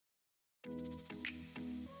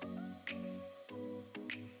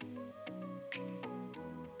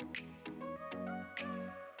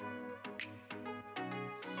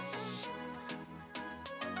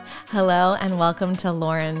Hello and welcome to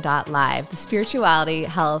Lauren.live, the spirituality,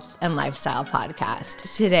 health, and lifestyle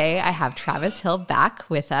podcast. Today I have Travis Hill back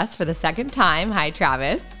with us for the second time. Hi,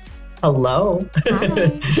 Travis. Hello.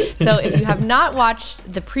 Hi. So if you have not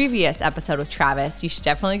watched the previous episode with Travis, you should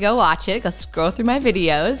definitely go watch it. Go scroll through my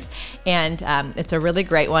videos. And it's a really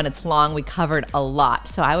great one. It's long. We covered a lot.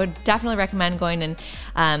 So I would definitely recommend going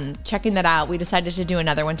and checking that out. We decided to do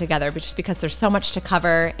another one together just because there's so much to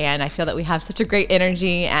cover. And I feel that we have such a great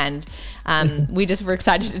energy. And we just were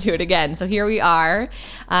excited to do it again. So here we are.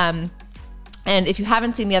 And if you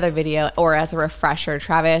haven't seen the other video, or as a refresher,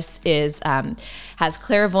 Travis has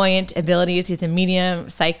clairvoyant abilities. He's a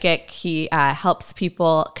medium, psychic. He helps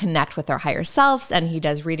people connect with their higher selves, and he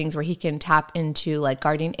does readings where he can tap into like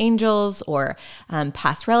guardian angels or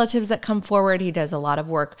past relatives that come forward. He does a lot of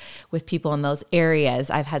work with people in those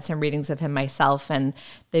areas. I've had some readings with him myself, and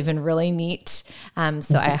they've been really neat.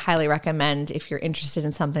 So I highly recommend, if you're interested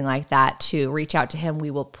in something like that, to reach out to him.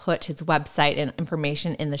 We will put his website and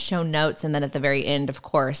information in the show notes. And then at the very end, of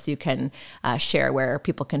course, you can share where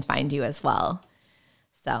people can find you as well.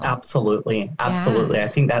 So Absolutely. Yeah. I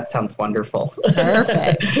think that sounds wonderful.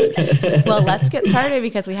 Perfect. Well, let's get started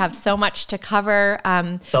because we have so much to cover.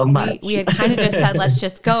 So much. We had kind of just said, let's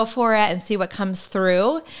just go for it and see what comes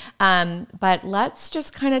through. But let's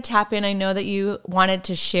just kind of tap in. I know that you wanted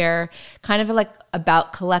to share kind of like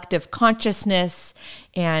about collective consciousness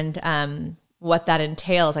and what that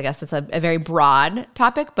entails. I guess it's a very broad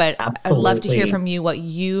topic, but Absolutely. I'd love to hear from you what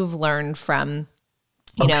you've learned from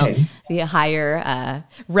you know, the higher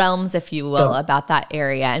realms, if you will, about that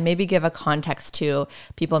area, and maybe give a context to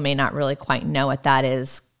people may not really quite know what that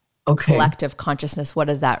is. Collective consciousness. What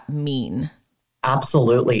does that mean?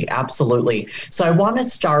 Absolutely. So I want to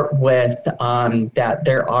start with that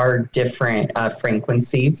there are different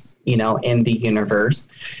frequencies, in the universe.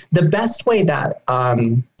 The best way that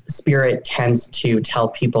Spirit tends to tell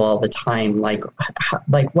people all the time, like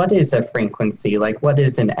what is a frequency? Like what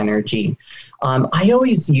is an energy? I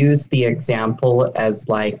always use the example as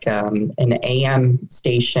like an AM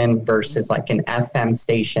station versus like an FM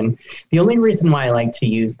station. The only reason why I like to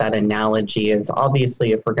use that analogy is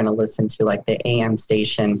obviously if we're going to listen to like the AM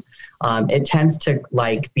station, it tends to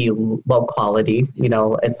like be low quality,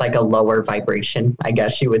 it's like a lower vibration, I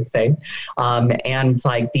guess you would say. And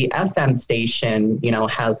like the FM station,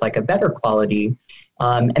 has like a better quality.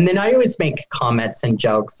 And then I always make comments and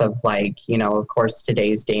jokes of like, of course,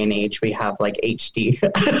 today's day and age, we have like HD,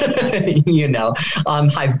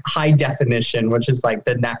 high definition, which is like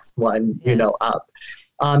the next one, up.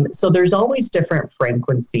 So there's always different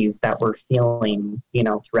frequencies that we're feeling,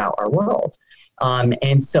 throughout our world.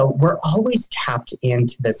 And so we're always tapped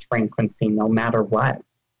into this frequency no matter what.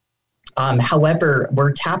 However,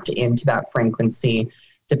 we're tapped into that frequency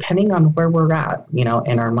depending on where we're at, in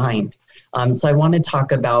our mind. So I want to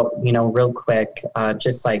talk about, real quick,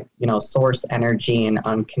 just like, source energy and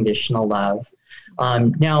unconditional love.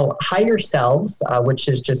 Now, higher selves, which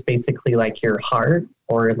is just basically like your heart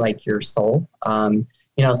or like your soul.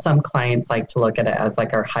 Some clients like to look at it as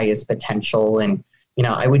like our highest potential. And,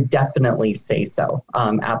 I would definitely say so.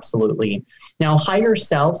 Absolutely. Now, higher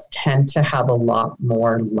selves tend to have a lot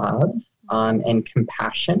more love and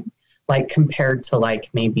compassion, like compared to like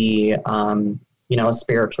maybe, a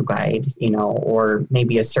spiritual guide, or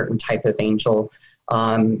maybe a certain type of angel,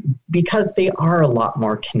 because they are a lot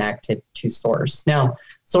more connected to source. Now,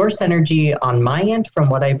 source energy on my end, from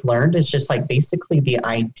what I've learned, is just like basically the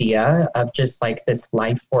idea of just like this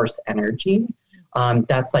life force energy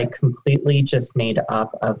that's like completely just made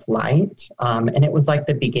up of light. And it was like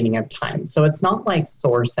the beginning of time. So it's not like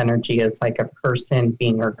source energy is like a person,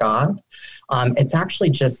 being, or God. It's actually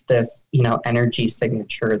just this, energy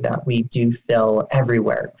signature that we do feel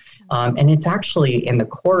everywhere. And it's actually in the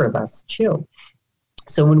core of us too.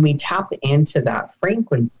 So when we tap into that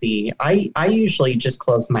frequency, I usually just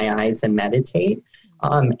close my eyes and meditate.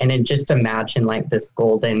 And then just imagine like this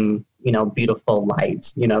golden, beautiful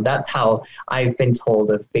light. That's how I've been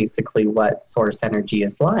told of basically what source energy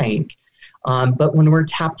is like. But when we're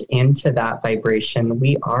tapped into that vibration,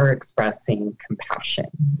 we are expressing compassion.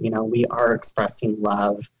 We are expressing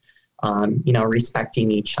love,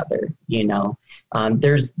 respecting each other.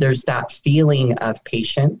 There's that feeling of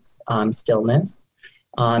patience, stillness.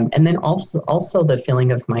 And then also the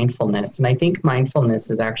feeling of mindfulness. And I think mindfulness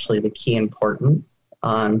is actually the key importance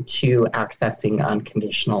to accessing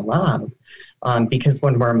unconditional love. Because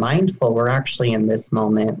when we're mindful, we're actually in this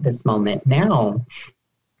moment now.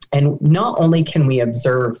 And not only can we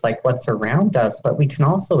observe like what's around us, but we can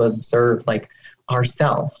also observe like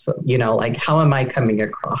ourself, like how am I coming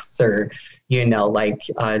across, or,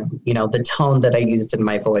 the tone that I used in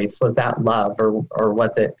my voice, was that love, or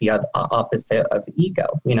was it the opposite of ego,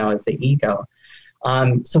 is it ego?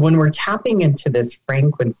 So when we're tapping into this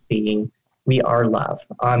frequency, we are love.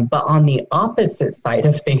 But on the opposite side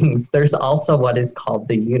of things, there's also what is called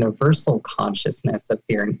the universal consciousness of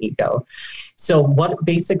fear and ego. So what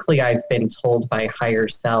basically I've been told by higher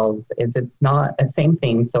selves is it's not a same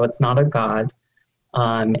thing. So it's not a God.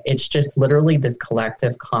 It's just literally this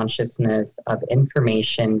collective consciousness of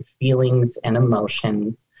information, feelings, and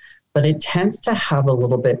emotions. But it tends to have a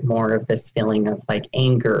little bit more of this feeling of like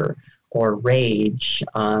anger or rage,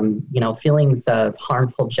 feelings of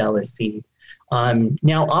harmful jealousy.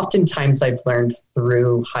 Now, oftentimes I've learned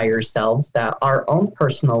through higher selves that our own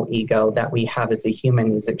personal ego that we have as a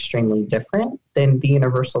human is extremely different than the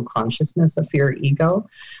universal consciousness of fear ego,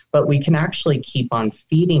 but we can actually keep on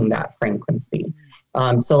feeding that frequency.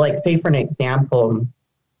 So like, say for an example,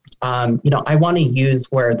 I want to use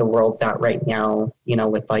where the world's at right now,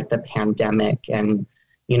 with like the pandemic and,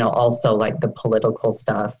 also like the political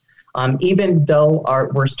stuff. Even though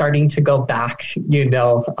we're starting to go back,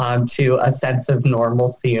 to a sense of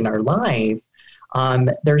normalcy in our life,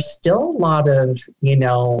 there's still a lot of,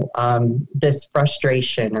 this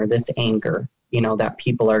frustration or this anger, that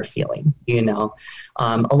people are feeling, a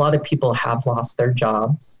lot of people have lost their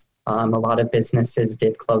jobs. A lot of businesses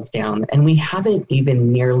did close down, and we haven't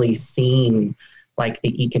even nearly seen like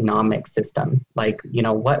the economic system, like,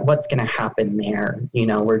 what's going to happen there.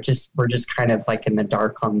 We're just kind of like in the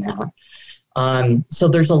dark on that. So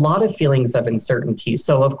there's a lot of feelings of uncertainty.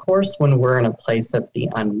 So of course, when we're in a place of the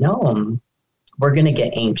unknown, we're going to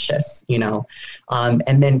get anxious,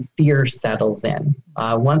 and then fear settles in.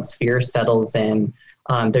 Once fear settles in,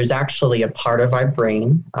 there's actually a part of our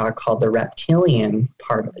brain called the reptilian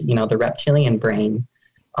part, the reptilian brain,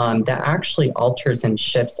 that actually alters and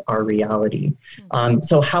shifts our reality.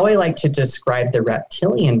 So how I like to describe the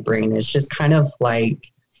reptilian brain is just kind of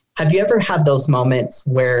like, have you ever had those moments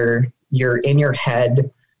where you're in your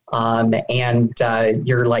head and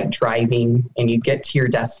you're like driving and you get to your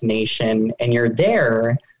destination and you're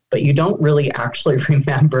there, but you don't really actually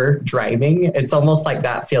remember driving? It's almost like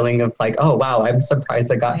that feeling of like, oh, wow, I'm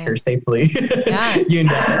surprised I got here safely,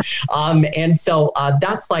 Yeah. And so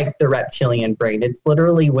that's like the reptilian brain. It's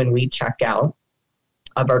literally when we check out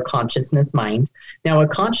of our consciousness mind. Now, a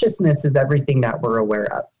consciousness is everything that we're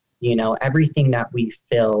aware of, everything that we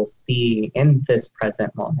feel, see in this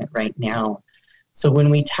present moment right now. So when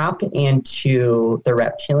we tap into the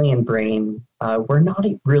reptilian brain, we're not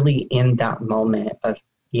really in that moment of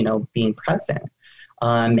being present.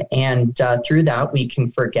 And through that, we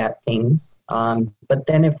can forget things. But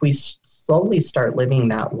then if we slowly start living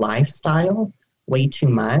that lifestyle way too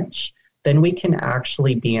much, then we can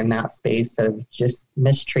actually be in that space of just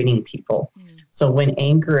mistreating people. So when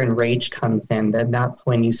anger and rage comes in, then that's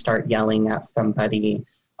when you start yelling at somebody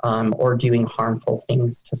or doing harmful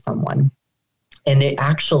things to someone. And it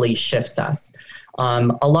actually shifts us.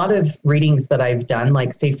 A lot of readings that I've done,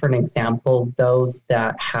 like say for an example, those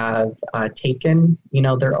that have taken,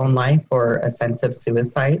 their own life or a sense of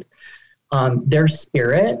suicide, their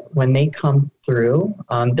spirit, when they come through,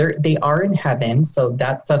 they are in heaven. So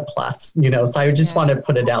that's a plus, so I just want to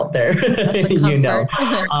put it out there,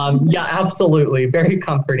 yeah, absolutely. Very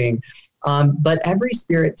comforting. But every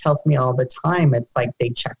spirit tells me all the time, it's like they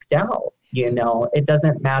checked out, it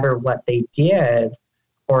doesn't matter what they did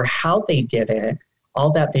or how they did it. All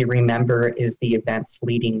that they remember is the events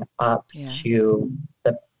leading up to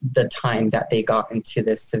the time that they got into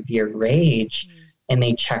this severe rage and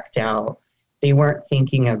they checked out. They weren't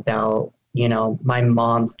thinking about, my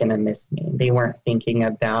mom's going to miss me. They weren't thinking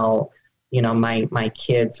about, my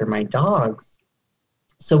kids or my dogs.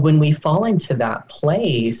 So when we fall into that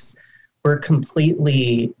place, we're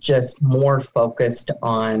completely just more focused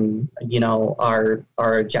on, our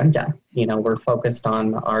agenda. We're focused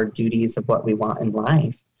on our duties of what we want in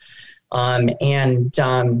life.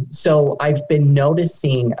 So I've been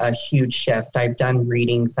noticing a huge shift. I've done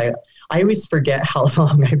readings. I always forget how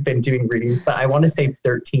long I've been doing readings, but I want to say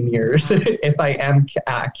 13 years, if I am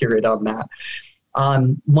accurate on that.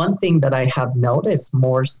 One thing that I have noticed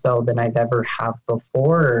more so than I've ever have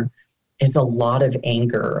before is a lot of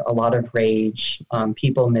anger, a lot of rage,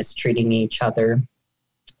 people mistreating each other.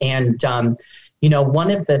 And,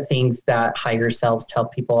 one of the things that higher selves tell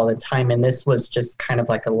people all the time, and this was just kind of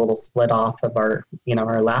like a little split off of our,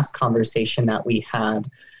 our last conversation that we had,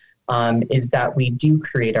 is that we do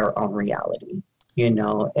create our own reality,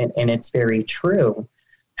 and it's very true.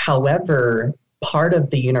 However, part of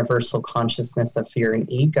the universal consciousness of fear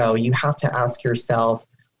and ego, you have to ask yourself,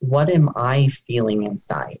 what am I feeling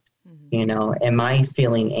inside? Am I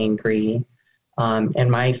feeling angry?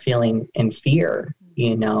 Am I feeling in fear?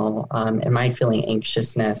 Am I feeling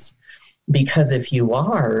anxiousness? Because if you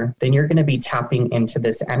are, then you're going to be tapping into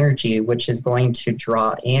this energy, which is going to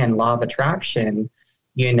draw in, law of attraction,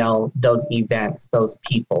 those events, those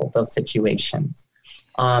people, those situations.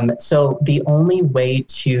 So the only way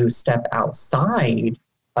to step outside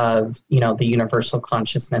of, the universal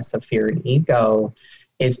consciousness of fear and ego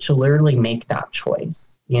is to literally make that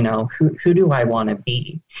choice. Who do I want to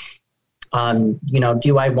be?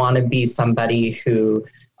 Do I want to be somebody who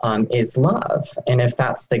is love? And if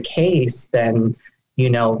that's the case, then,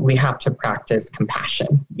 we have to practice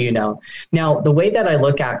compassion, Now, the way that I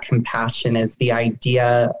look at compassion is the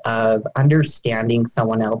idea of understanding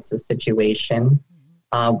someone else's situation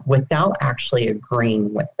without actually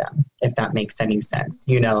agreeing with them, if that makes any sense,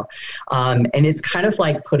 and it's kind of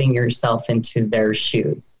like putting yourself into their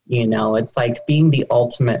shoes, it's like being the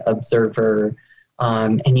ultimate observer,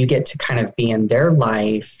 and you get to kind of be in their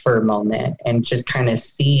life for a moment and just kind of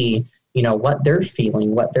see, what they're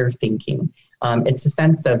feeling, what they're thinking. It's a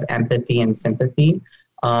sense of empathy and sympathy.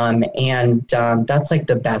 And that's like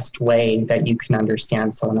the best way that you can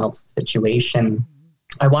understand someone else's situation.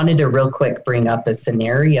 I wanted to real quick bring up a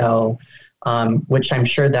scenario, which I'm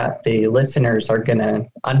sure that the listeners are going to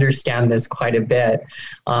understand this quite a bit.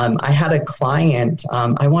 I had a client,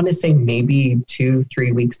 I want to say maybe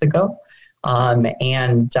 2-3 weeks ago,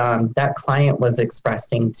 and that client was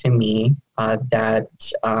expressing to me that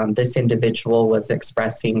this individual was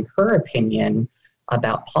expressing her opinion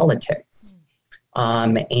about politics.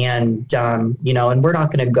 And we're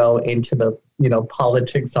not going to go into the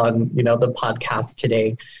politics on, the podcast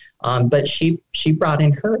today. But she brought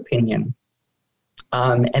in her opinion.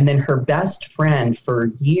 And then her best friend for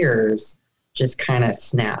years just kind of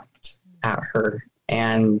snapped at her,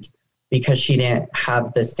 and because she didn't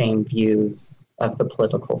have the same views of the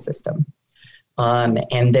political system.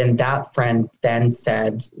 And then that friend then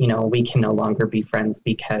said, we can no longer be friends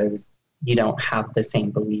because you don't have the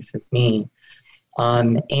same belief as me.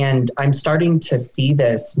 And I'm starting to see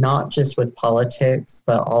this not just with politics,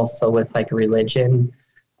 but also with like religion.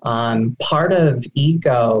 Part of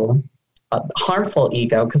ego, harmful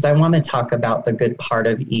ego, because I want to talk about the good part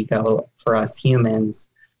of ego for us humans,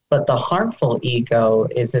 but the harmful ego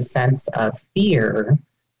is a sense of fear.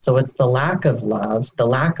 So it's the lack of love, the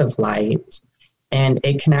lack of light, and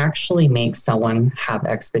it can actually make someone have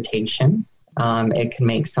expectations. It can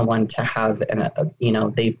make someone to have,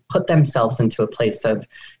 they put themselves into a place of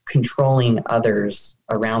controlling others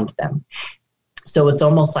around them. So it's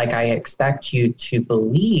almost like I expect you to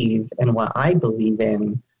believe in what I believe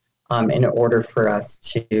in order for us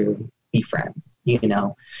to be friends,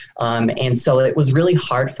 And so it was really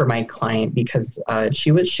hard for my client because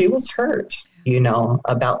she was hurt,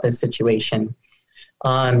 about this situation.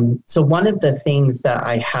 So one of the things that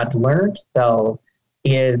I had learned, though,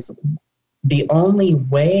 is the only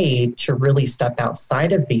way to really step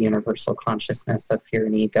outside of the universal consciousness of fear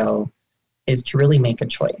and ego is to really make a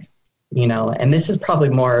choice, and this is probably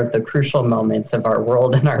more of the crucial moments of our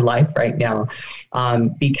world and our life right now,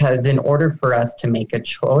 because in order for us to make a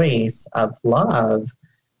choice of love,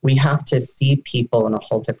 we have to see people in a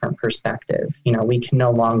whole different perspective. We can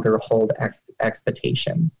no longer hold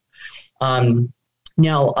expectations.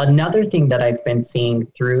 Now, another thing that I've been seeing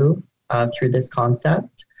through this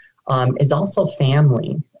concept is also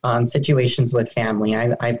family, situations with family.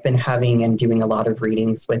 I've been having and doing a lot of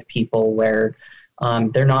readings with people where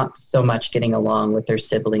they're not so much getting along with their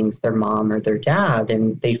siblings, their mom or their dad,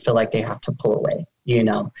 and they feel like they have to pull away,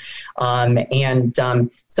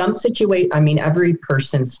 every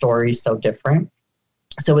person's story is so different.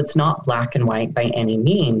 So it's not black and white by any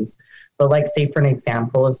means. But like, say, for an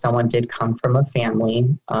example, if someone did come from a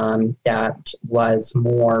family that was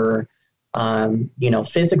more,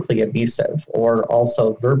 physically abusive or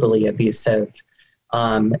also verbally abusive,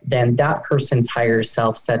 then that person's higher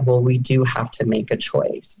self said, well, we do have to make a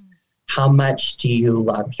choice. How much do you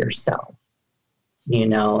love yourself?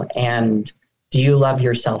 And do you love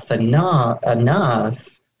yourself enough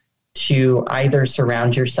to either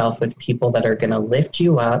surround yourself with people that are going to lift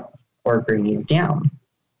you up or bring you down?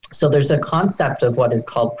 So there's a concept of what is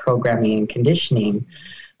called programming and conditioning,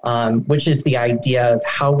 which is the idea of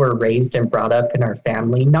how we're raised and brought up in our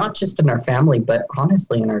family, not just in our family, but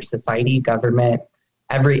honestly in our society, government,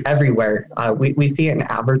 everywhere. We see it in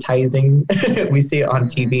advertising, we see it on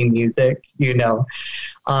TV, music,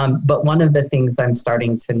 But one of the things I'm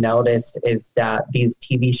starting to notice is that these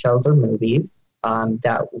TV shows or movies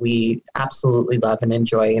that we absolutely love and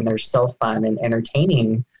enjoy, and they're so fun and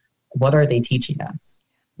entertaining, what are they teaching us?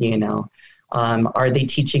 You know, are they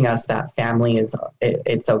teaching us that family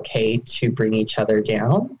it's okay to bring each other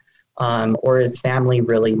down? Or is family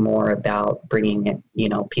really more about bringing,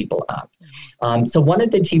 people up? So one of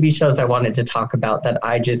the TV shows I wanted to talk about that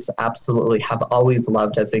I just absolutely have always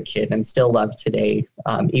loved as a kid and still love today,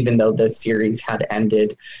 even though the series had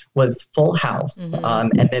ended, was Full House.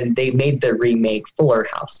 And then they made the remake Fuller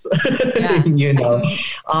House, and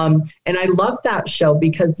I love that show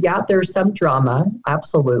because, there's some drama,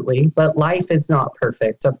 absolutely, but life is not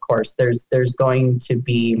perfect. Of course, there's going to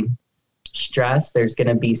be stress. There's going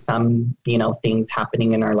to be some, things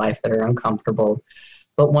happening in our life that are uncomfortable.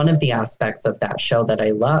 But one of the aspects of that show that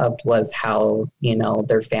I loved was how,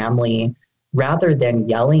 their family, rather than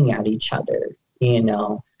yelling at each other,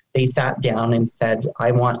 they sat down and said,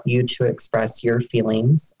 I want you to express your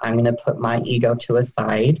feelings. I'm going to put my ego to a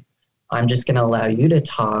side. I'm just going to allow you to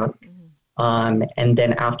talk. And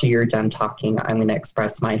then after you're done talking, I'm going to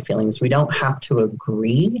express my feelings. We don't have to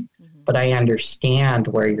agree, but I understand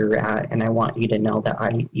where you're at, and I want you to know that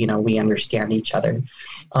we understand each other.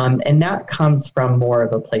 And that comes from more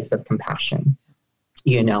of a place of compassion,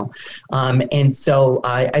 And so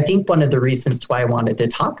I think one of the reasons why I wanted to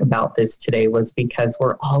talk about this today was because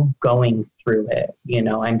we're all going through it.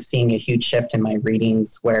 I'm seeing a huge shift in my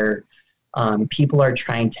readings where people are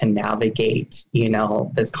trying to navigate,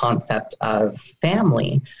 this concept of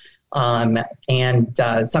family. And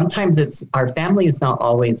sometimes our family is not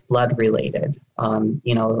always blood related.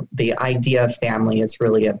 The idea of family is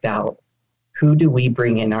really about who do we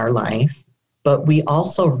bring in our life, but we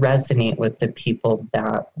also resonate with the people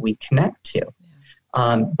that we connect to.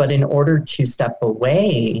 But in order to step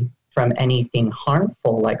away from anything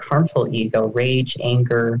harmful, like harmful ego, rage,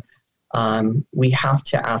 anger, we have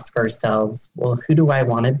to ask ourselves, well, who do I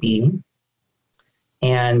want to be?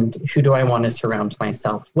 And who do I want to surround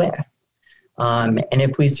myself with? And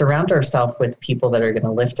if we surround ourselves with people that are going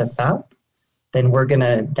to lift us up, then we're going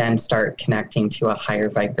to then start connecting to a higher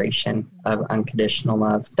vibration of unconditional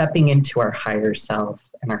love, stepping into our higher self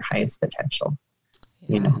and our highest potential,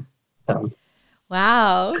 so.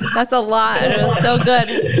 Wow, that's a lot. It was so good.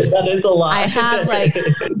 That is a lot. I have like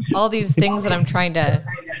all these things that I'm trying to,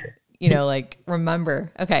 remember.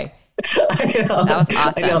 Okay. I know, that was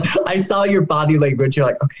awesome. I saw your body language. You're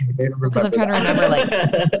like, okay, because I'm trying to remember,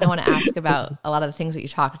 I want to ask about a lot of the things that you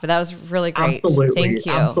talked, but that was really great. Absolutely. Thank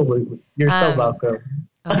you. Absolutely. You're so welcome.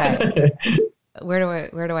 Okay.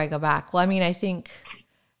 Where do I go back? Well, I mean, I think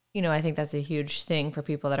that's a huge thing for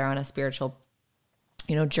people that are on a spiritual,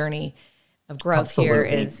 journey of growth. Absolutely. Here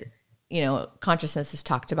is, consciousness is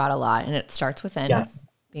talked about a lot, and it starts within. Yes.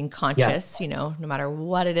 Being conscious, no matter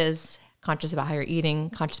what it is, conscious about how you're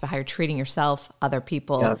eating, conscious about how you're treating yourself, other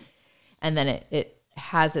people. Yep. And then it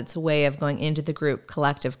has its way of going into the group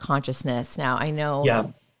collective consciousness. Now, I know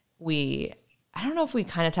I don't know if we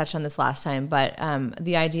kind of touched on this last time, but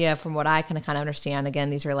the idea from what I kind of understand, again,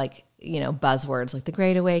 these are like, buzzwords like the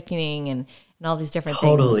Great Awakening and all these different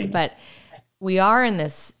things. But we are in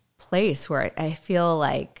this place where I feel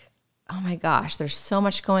like, oh my gosh, there's so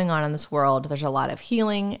much going on in this world. There's a lot of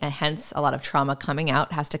healing, and hence a lot of trauma coming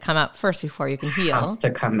out. Has to come out first before you can heal. Has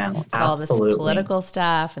to come out. So all this political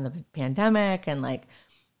stuff and the pandemic and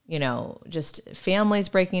just families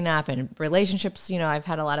breaking up and relationships. I've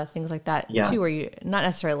had a lot of things like that too, where you not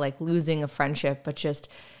necessarily like losing a friendship, but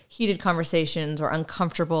just heated conversations or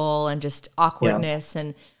uncomfortable and just awkwardness.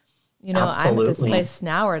 And, I'm at this place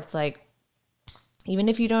now where it's like, even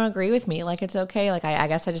if you don't agree with me, like, it's okay. Like, I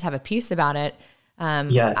guess I just have a peace about it.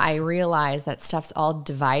 I realize that stuff's all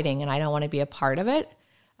dividing and I don't want to be a part of it.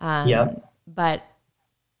 But,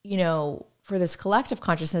 for this collective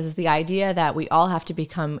consciousness is the idea that we all have to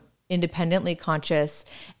become independently conscious.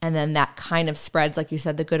 And then that kind of spreads, like you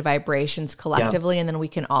said, the good vibrations collectively. And then we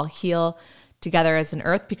can all heal together as an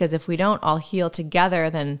earth, because if we don't all heal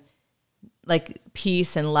together, then like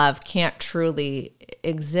peace and love can't truly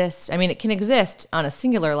exist. I mean, it can exist on a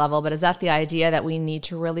singular level, but is that the idea that we need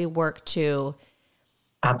to really work to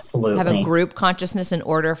absolutely have a group consciousness in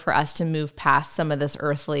order for us to move past some of this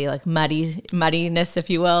earthly, like muddiness, if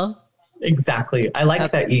you will? Exactly. I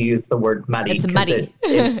like that you use the word muddy. It's muddy.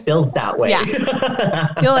 It feels that way. Yeah.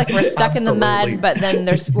 I feel like we're stuck in the mud, but then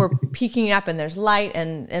we're peeking up and there's light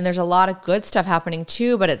and there's a lot of good stuff happening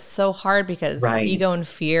too, but it's so hard because ego and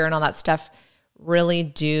fear and all that stuff really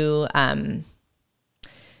do,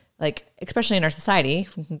 especially in our society,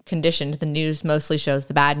 conditioned, the news mostly shows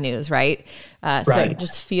the bad news, right? So it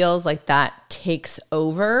just feels like that takes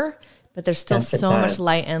over, but there's still so much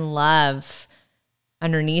light and love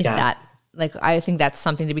underneath that like, I think that's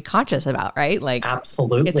something to be conscious about, right? Like,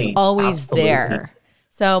 absolutely, it's always absolutely. there.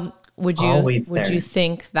 So would you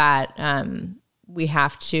think that we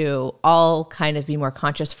have to all kind of be more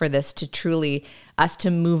conscious for this to truly us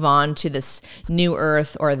to move on to this new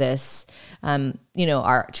earth or this, to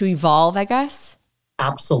evolve, I guess?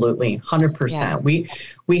 Absolutely. 100%. Yeah.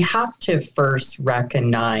 We have to first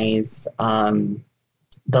recognize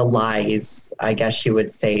the lies, I guess you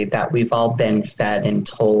would say, that we've all been fed and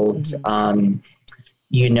told, from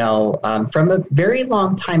a very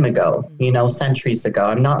long time ago, centuries ago.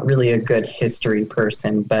 I'm not really a good history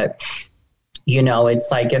person, but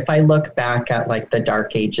it's like, if I look back at like the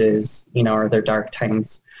dark ages, or the dark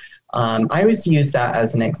times, I always use that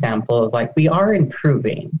as an example of like, we are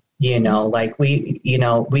improving, like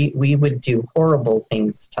we would do horrible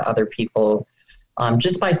things to other people,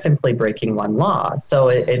 just by simply breaking one law. So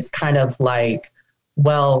it's kind of like,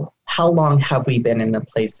 well, how long have we been in a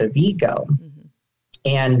place of ego?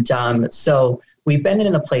 And so we've been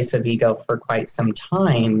in a place of ego for quite some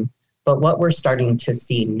time, but what we're starting to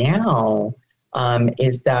see now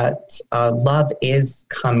is that love is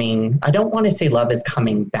coming. I don't want to say love is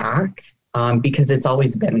coming back, because it's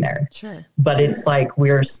always been there. Sure. But it's like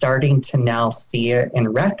we're starting to now see it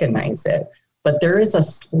and recognize it. But there is a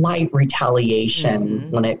slight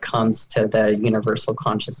retaliation when it comes to the universal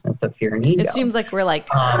consciousness of fear and ego. It seems like we're like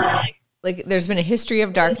there's been a history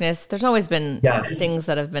of darkness. There's always been things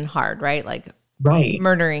that have been hard, right? Like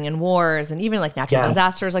murdering and wars and even like natural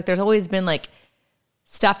disasters. Like there's always been like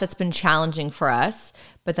stuff that's been challenging for us,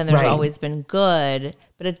 but then there's always been good.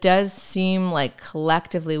 But it does seem like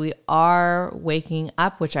collectively we are waking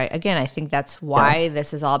up, which I think that's why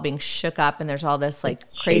this is all being shook up and there's all this like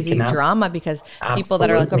it's crazy drama, because people that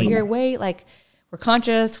are like over here, wait, like we're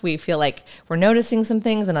conscious, we feel like we're noticing some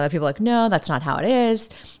things, and other people are like, no, that's not how it is.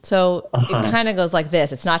 So it kind of goes like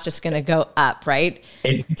this. It's not just going to go up, right?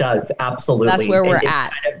 It does. Absolutely. That's where we're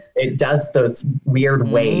at. It does those weird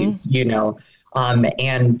waves,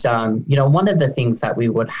 one of the things that we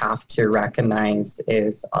would have to recognize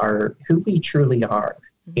is who we truly are,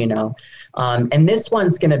 and this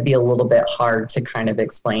one's going to be a little bit hard to kind of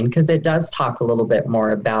explain, because it does talk a little bit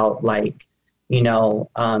more about like,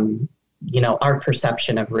 our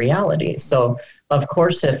perception of reality. So of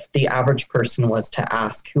course, if the average person was to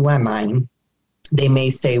ask, who am I? They may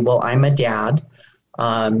say, well, I'm a dad.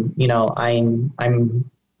 I'm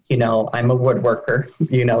a woodworker,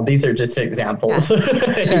 these are just examples,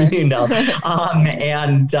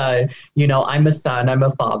 I'm a son, I'm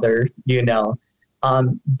a father,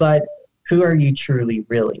 but who are you truly,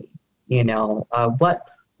 really? What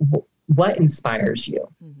inspires you?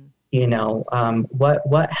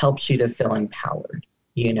 What helps you to feel empowered,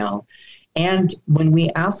 and when we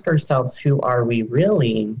ask ourselves, who are we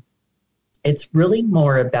really? It's really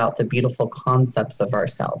more about the beautiful concepts of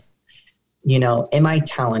ourselves. Am I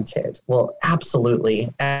talented? Well,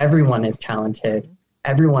 absolutely. Everyone is talented.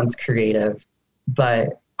 Everyone's creative.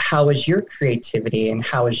 But how is your creativity and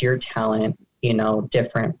how is your talent,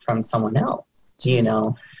 different from someone else,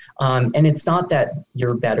 and it's not that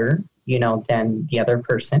you're better, than the other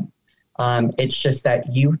person. It's just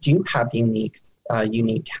that you do have unique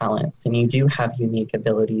talents, and you do have unique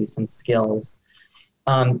abilities and skills.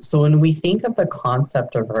 So when we think of the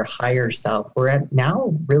concept of our higher self, we're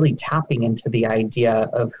now really tapping into the idea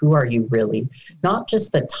of who are you really, not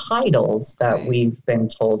just the titles that we've been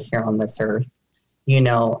told here on this earth, and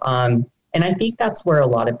I think that's where a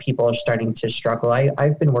lot of people are starting to struggle.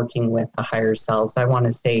 I've been working with the higher selves, I want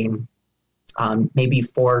to say maybe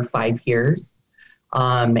 4 or 5 years.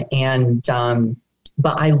 But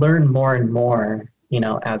I learn more and more,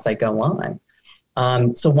 as I go on.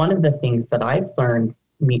 So one of the things that I've learned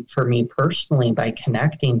for me personally by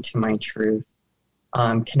connecting to my truth,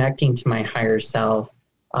 connecting to my higher self,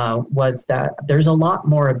 was that there's a lot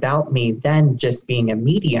more about me than just being a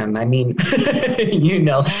medium. I mean,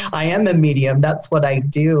 I am a medium. That's what I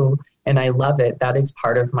do, and I love it. That is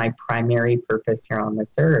part of my primary purpose here on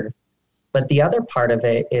this earth. But the other part of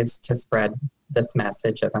it is to spread this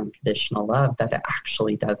message of unconditional love, that it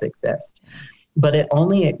actually does exist. But it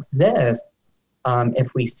only exists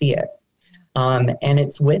if we see it. And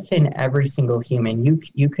it's within every single human.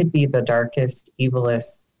 You could be the darkest,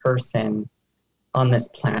 evilest person on this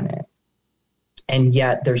planet, and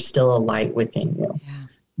yet there's still a light within you. Yeah.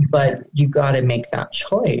 But you got to make that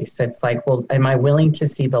choice. It's like, well, am I willing to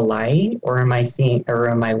see the light, or am I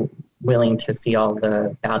willing to see all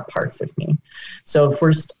the bad parts of me? So if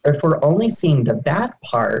we're only seeing the bad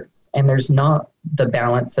parts and there's not the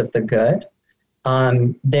balance of the good,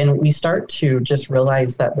 then we start to just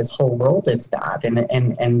realize that this whole world is bad.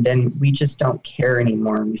 And then we just don't care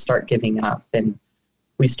anymore. And we start giving up and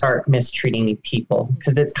we start mistreating people,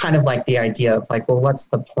 because it's kind of like the idea of like, well, what's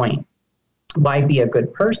the point? Why be a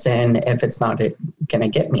good person if it's not going to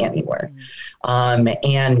get me anywhere?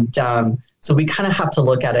 So we kind of have to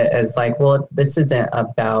look at it as like, well, this isn't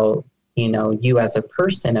about, you as a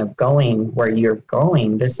person of going where you're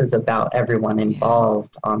going. This is about everyone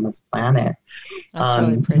involved on this planet. That's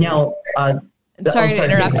really pretty. Now, sorry to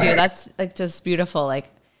interrupt you. That's like just beautiful.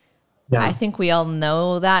 Like, yeah. I think we all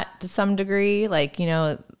know that to some degree, like,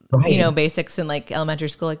 right. Basics in like elementary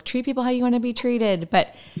school, like treat people how you want to be treated.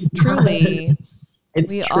 But truly,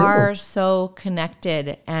 we are so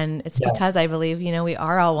connected, and it's because I believe, we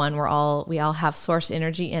are all one. We all have source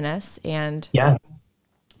energy in us, and yes.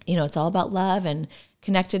 It's all about love and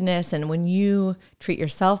connectedness. And when you treat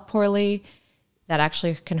yourself poorly, that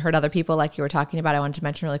actually can hurt other people. Like you were talking about, I wanted to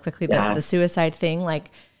mention really quickly the suicide thing,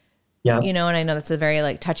 like, and I know that's a very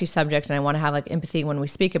like touchy subject, and I want to have like empathy when we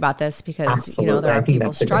speak about this, because, absolutely. There are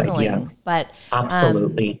people struggling, but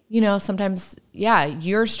absolutely, sometimes,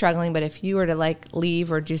 you're struggling, but if you were to like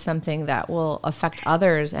leave or do something that will affect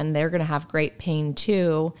others, and they're going to have great pain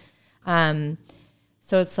too. So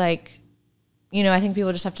it's like, I think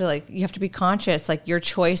people just have to like, you have to be conscious, like your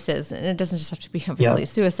choices, and it doesn't just have to be obviously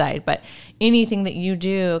suicide, but anything that you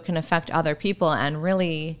do can affect other people. And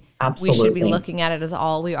really, absolutely, we should be looking at it as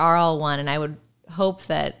we are all one. And I would hope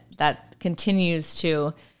that continues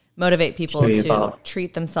to motivate people to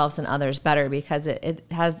treat themselves and others better, because it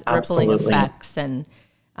has rippling effects. And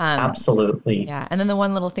absolutely. Yeah. And then the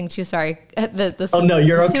one little thing too, sorry, the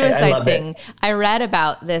you're okay. Suicide thing. I read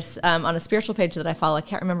about this on a spiritual page that I follow. I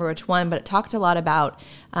can't remember which one, but it talked a lot about,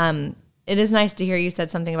 it is nice to hear you said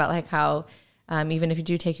something about like how, even if you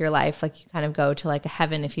do take your life, like you kind of go to like a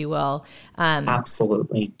heaven, if you will.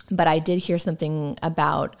 Absolutely. But I did hear something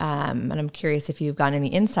about, and I'm curious if you've gotten any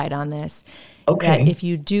insight on this. Okay. That if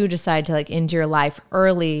you do decide to like end your life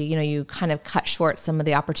early, you kind of cut short some of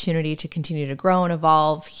the opportunity to continue to grow and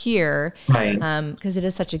evolve here. Right. Because it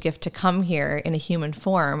is such a gift to come here in a human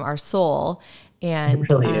form, our soul. And,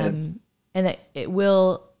 it really is. And that it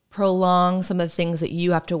will prolong some of the things that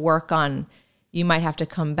you have to work on. You might have to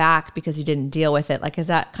come back because you didn't deal with it. Like, is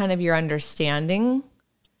that kind of your understanding?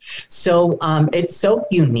 So it's so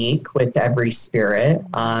unique with every spirit.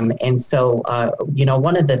 And so,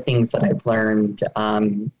 one of the things that I've learned,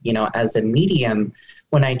 as a medium,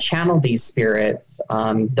 when I channel these spirits,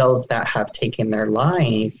 those that have taken their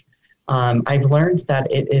life, I've learned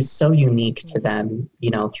that it is so unique to them,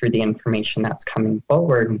 through the information that's coming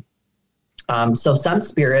forward. So some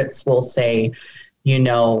spirits will say,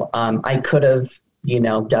 I could have,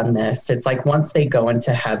 done this. It's like once they go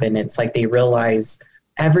into heaven, it's like they realize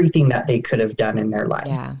everything that they could have done in their life.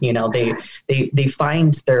 Yeah. They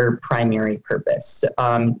find their primary purpose.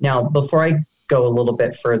 Now, before I go a little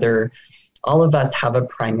bit further, all of us have a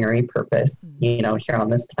primary purpose, here on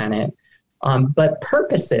this planet. But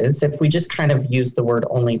purposes, if we just kind of use the word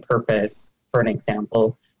only purpose for an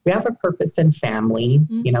example, we have a purpose in family,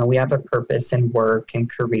 we have a purpose in work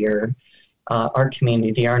and career, our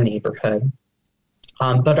community, our neighborhood.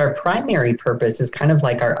 But our primary purpose is kind of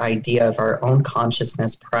like our idea of our own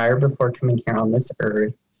consciousness before coming here on this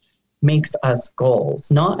earth, makes us goals,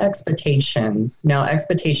 not expectations. Now,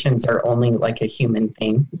 expectations are only like a human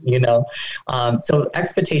thing, so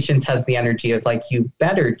expectations has the energy of like, you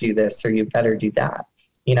better do this or you better do that.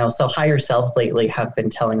 So higher selves lately have been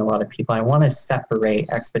telling a lot of people, I want to separate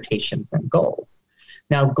expectations and goals.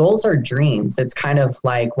 Now, goals are dreams. It's kind of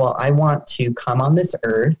like, well, I want to come on this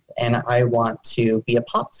earth and I want to be a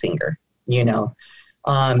pop singer,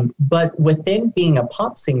 But within being a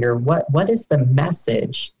pop singer, what is the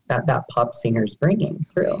message that pop singer is bringing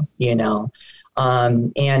through,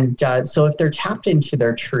 So if they're tapped into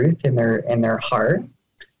their truth in their heart,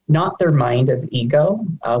 not their mind of ego,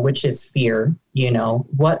 which is fear,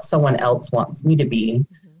 what someone else wants me to be,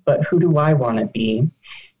 but who do I want to be?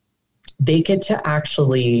 They get to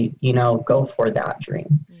actually, go for that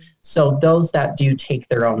dream. So those that do take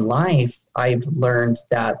their own life, I've learned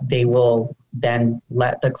that they will then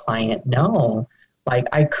let the client know, like,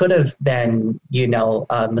 I could have been,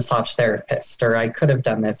 a massage therapist, or I could have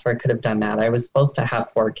done this, or I could have done that. I was supposed to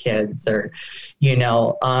have 4 kids, or,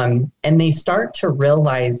 and they start to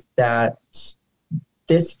realize that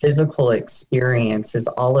this physical experience is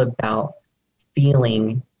all about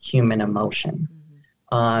feeling human emotion.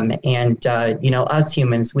 Us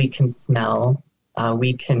humans, we can smell,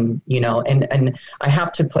 we can, and I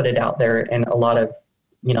have to put it out there in a lot of,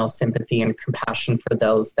 sympathy and compassion for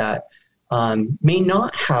those that may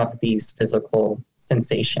not have these physical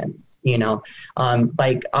sensations,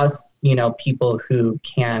 like us, people who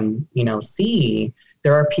can, see.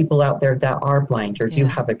 There are people out there that are blind or do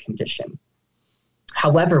have a condition.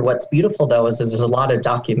 However, what's beautiful though is there's a lot of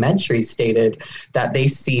documentaries stated that they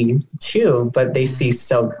see too, but they see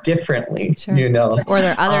so differently, or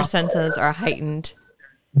their other senses are heightened.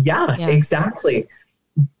 Yeah, exactly.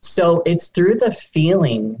 So it's through the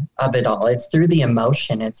feeling of it all. It's through the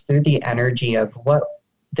emotion. It's through the energy of what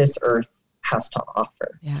this earth has to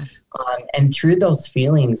offer. Yeah. And through those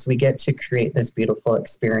feelings, we get to create this beautiful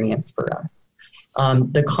experience for us.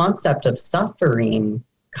 The concept of suffering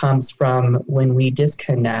comes from when we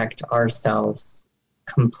disconnect ourselves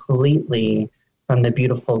completely from the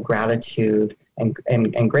beautiful gratitude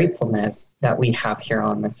and gratefulness that we have here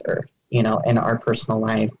on this earth, in our personal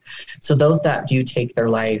life. So those that do take their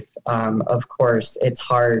life, of course, it's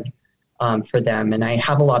hard for them. And I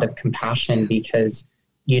have a lot of compassion because,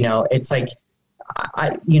 it's like,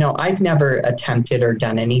 I've never attempted or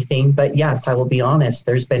done anything, but yes, I will be honest,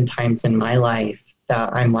 there's been times in my life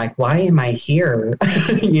that I'm like, why am I here?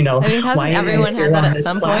 Hasn't everyone had that at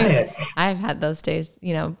some point? I've had those days,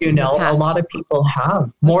 a lot of people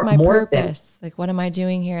have. What's my purpose? Like, what am I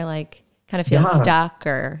doing here? Like, kind of feel stuck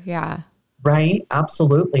or, Right.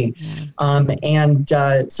 Absolutely.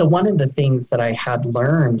 Yeah. So one of the things that I had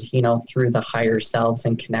learned, through the higher selves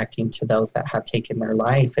and connecting to those that have taken their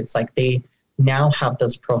life, it's like they now have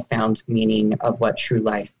this profound meaning of what true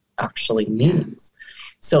life actually means.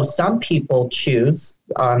 So some people choose,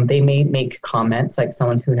 they may make comments, like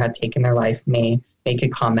someone who had taken their life may make a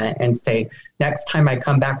comment and say, next time I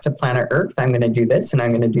come back to planet Earth, I'm going to do this and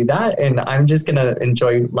I'm going to do that. And I'm just going to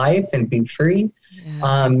enjoy life and be free.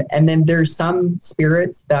 Yeah. And then there's some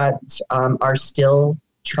spirits that are still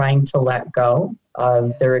trying to let go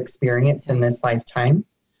of their experience in this lifetime.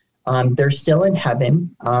 They're still in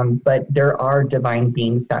heaven, but there are divine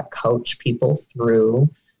beings that coach people through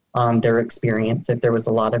their experience if there was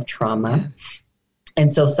a lot of trauma. Yeah.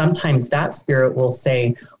 And so sometimes that spirit will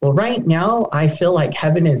say, well, right now I feel like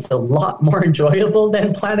heaven is a lot more enjoyable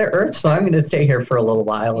than planet Earth, so I'm going to stay here for a little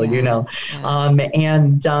while, Yeah.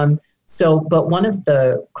 But one of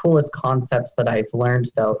the coolest concepts that I've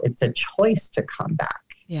learned, though, it's a choice to come back,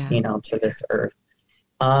 to this earth.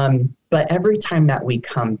 But every time that we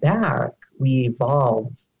come back, we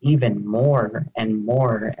evolve even more and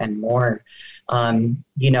more and more.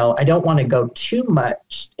 I don't want to go too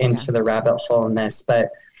much into the rabbit hole in this, but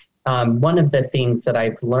one of the things that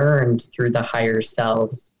I've learned through the higher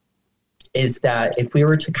selves is that if we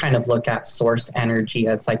were to kind of look at source energy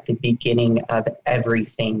as like the beginning of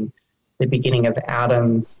everything, the beginning of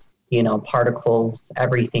atoms, particles,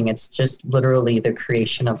 everything. It's just literally the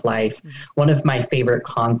creation of life. Mm-hmm. One of my favorite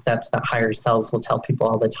concepts that higher selves will tell people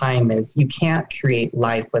all the time is you can't create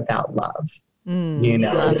life without love. Love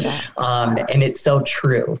that. And it's so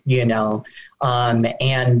true, and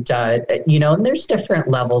there's different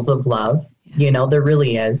levels of love, there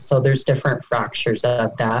really is. So there's different fractures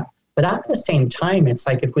of that. But at the same time, it's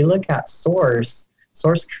like, if we look at Source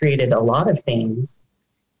created a lot of things.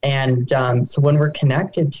 And so when we're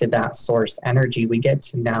connected to that source energy, we get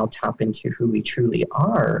to now tap into who we truly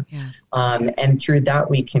are. Yeah. And through that,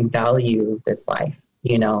 we can value this life,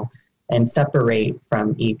 and separate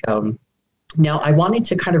from ego. Now, I wanted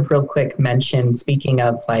to kind of real quick mention, speaking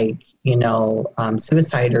of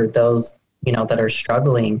suicide or those, that are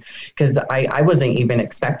struggling, because I wasn't even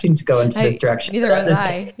expecting to go into this direction. Neither was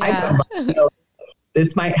I. Yeah.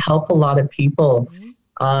 This might help a lot of people. Mm-hmm.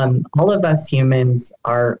 All of us humans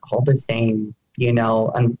are all the same, we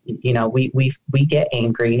get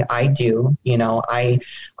angry. I do, I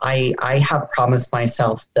have promised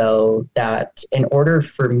myself though, that in order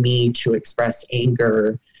for me to express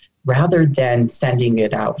anger, rather than sending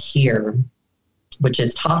it out here, which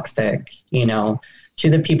is toxic, to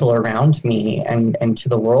the people around me and to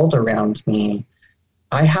the world around me,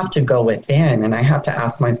 I have to go within and I have to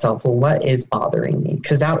ask myself, well, what is bothering me?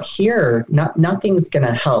 Because out here, nothing's going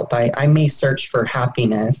to help. I may search for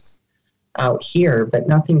happiness out here, but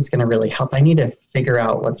nothing's going to really help. I need to figure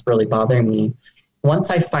out what's really bothering me. Once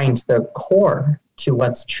I find the core to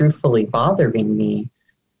what's truthfully bothering me,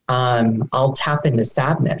 I'll tap into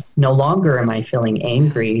sadness. No longer am I feeling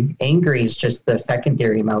angry. Angry is just the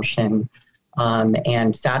secondary emotion.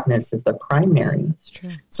 And sadness is the primary. That's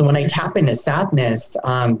true. So when I tap into sadness,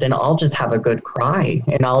 then I'll just have a good cry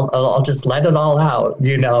and I'll just let it all out,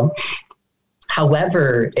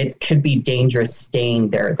 However, it could be dangerous staying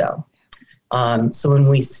there though. So when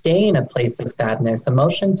we stay in a place of sadness,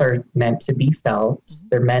 emotions are meant to be felt. Mm-hmm.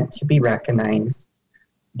 They're meant to be recognized.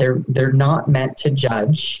 They're not meant to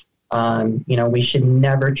judge. We should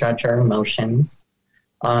never judge our emotions.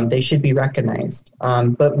 They should be recognized.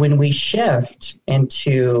 But when we shift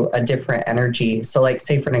into a different energy, so like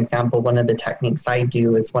say for an example, one of the techniques I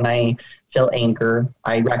do is when I feel anger,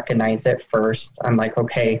 I recognize it first. I'm like,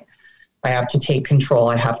 okay, I have to take control.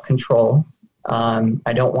 I have control.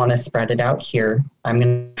 I don't want to spread it out here. I'm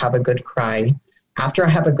going to have a good cry. After I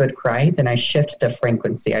have a good cry, then I shift the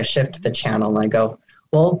frequency. I shift the channel and I go,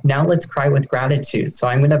 well, now let's cry with gratitude. So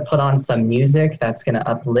I'm going to put on some music that's going to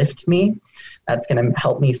uplift me. That's going to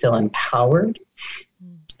help me feel empowered.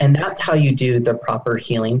 And that's how you do the proper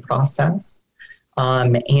healing process.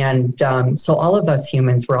 So all of us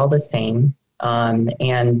humans, we're all the same.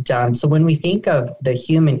 So when we think of the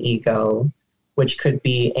human ego, which could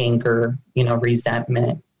be anger,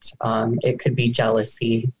 resentment, it could be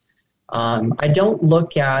jealousy. I don't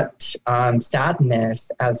look at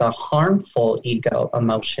sadness as a harmful ego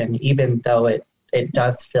emotion, even though it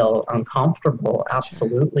does feel uncomfortable,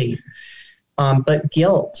 absolutely. But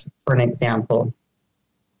guilt, for an example,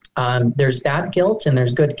 there's bad guilt and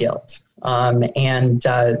there's good guilt.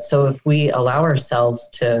 So if we allow ourselves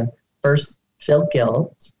to first feel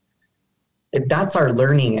guilt, that's our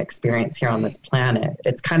learning experience here on this planet.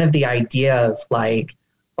 It's kind of the idea of like,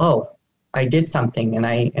 oh, I did something and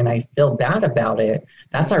I feel bad about it.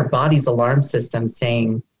 That's our body's alarm system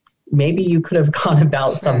saying, maybe you could have gone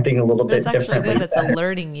about something a little bit differently. It's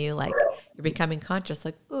alerting you, like you're becoming conscious,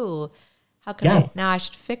 like, ooh, how can I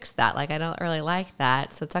should fix that. Like, I don't really like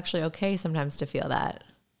that. So it's actually okay sometimes to feel that.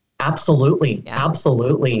 Absolutely. Yeah.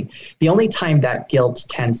 Absolutely. The only time that guilt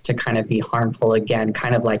tends to kind of be harmful, again,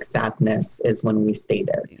 kind of like sadness, is when we stay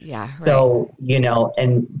there. Yeah. Right. So,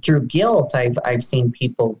 and through guilt, I've seen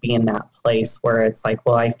people be in that place where it's like,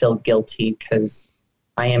 well, I feel guilty because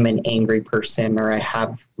I am an angry person or I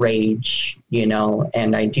have rage,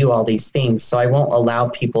 and I do all these things. So I won't allow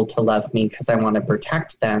people to love me because I want to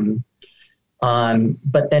protect them.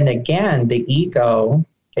 But then again, the ego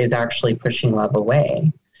is actually pushing love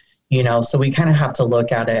away. So we kind of have to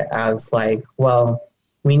look at it as like, well,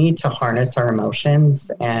 we need to harness our emotions.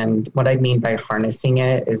 And what I mean by harnessing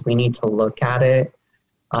it is we need to look at it,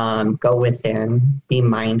 go within, be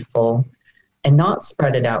mindful, and not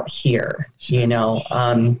spread it out here, Sure.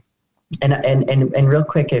 And real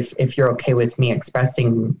quick, if you're okay with me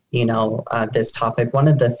expressing, this topic, one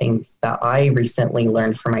of the things that I recently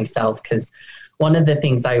learned for myself, because one of the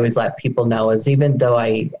things I always let people know is even though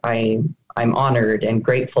I'm honored and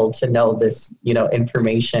grateful to know this,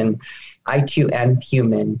 information, I too am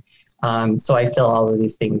human. So I feel all of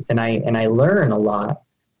these things and I learn a lot.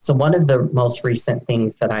 So one of the most recent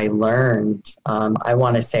things that I learned, I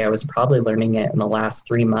want to say I was probably learning it in the last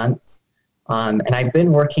 3 months. And I've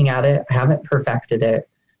been working at it. I haven't perfected it.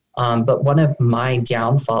 But one of my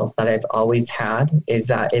downfalls that I've always had is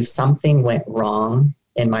that if something went wrong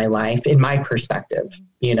in my life, in my perspective,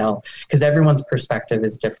 because everyone's perspective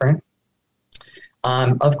is different.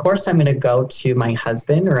 Of course, I'm going to go to my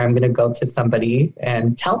husband or I'm going to go to somebody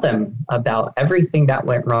and tell them about everything that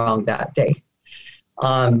went wrong that day.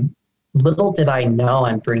 Little did I know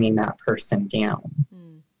I'm bringing that person down,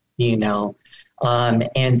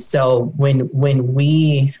 and so when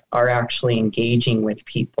we are actually engaging with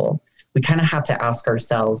people, we kind of have to ask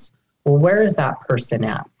ourselves, well, where is that person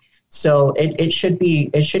at? So it should be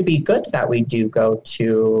good that we do go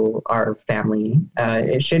to our family.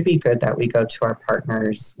 It should be good that we go to our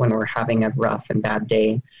partners when we're having a rough and bad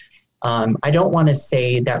day. I don't want to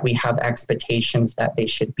say that we have expectations that they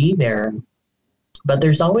should be there, but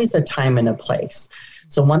there's always a time and a place.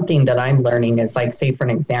 So one thing that I'm learning is, like, say for an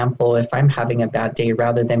example, if I'm having a bad day,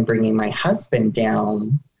 rather than bringing my husband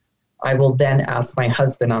down, I will then ask my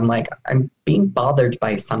husband, I'm like, I'm being bothered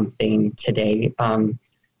by something today.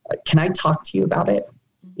 Can I talk to you about it?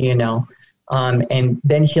 And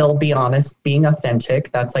then he'll be honest, being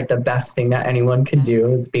authentic. That's like the best thing that anyone can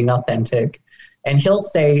do, is being authentic. And he'll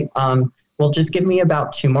say, well, just give me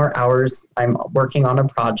about 2 more hours. I'm working on a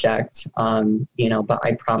project, but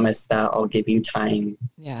I promise that I'll give you time,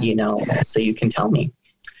 so you can tell me.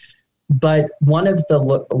 But one of the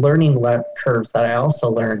learning curves that I also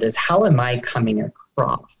learned is, how am I coming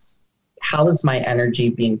across? How is my energy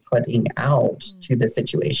being putting out to the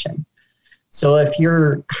situation? So if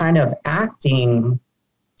you're kind of acting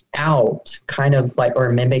out, kind of like,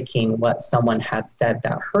 or mimicking what someone had said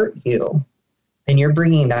that hurt you, then you're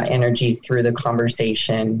bringing that energy through the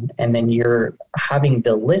conversation, and then you're having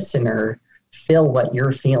the listener feel what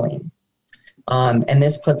you're feeling. And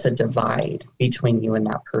this puts a divide between you and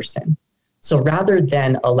that person. So rather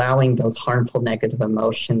than allowing those harmful negative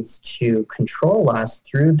emotions to control us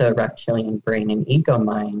through the reptilian brain and ego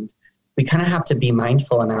mind, we kind of have to be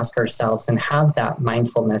mindful and ask ourselves and have that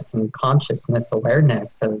mindfulness and consciousness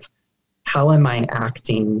awareness of how am I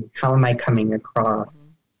acting? How am I coming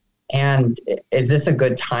across? And is this a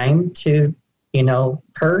good time to,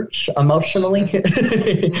 purge emotionally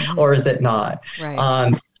or is it not? Right.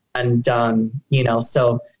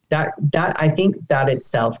 So that I think that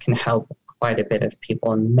itself can help quite a bit of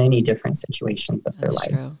people in many different situations of their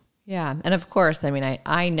life. True. Yeah. And of course, I mean,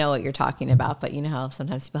 I know what you're talking about, but you know how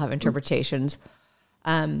sometimes people have interpretations.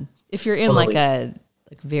 If you're in like a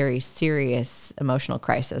very serious emotional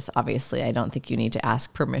crisis, obviously, I don't think you need to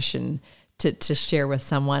ask permission to share with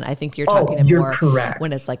someone. I think you're talking more correct.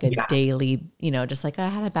 when it's like a daily, just like I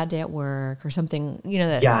had a bad day at work or something,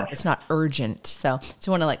 that it's not urgent. So just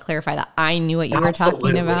want to like clarify that I knew what you were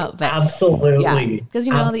talking about, but absolutely. Because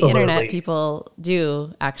the internet people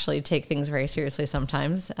do actually take things very seriously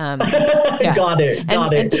sometimes. Got it.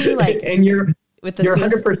 And too, like, and you're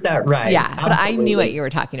 100% right. Yeah. Absolutely. But I knew what you were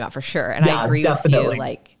talking about for sure. And I agree with you.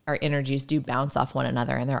 Like our energies do bounce off one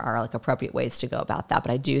another and there are like appropriate ways to go about that.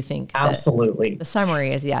 But I do think absolutely the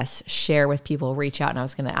summary is yes, share with people, reach out. And I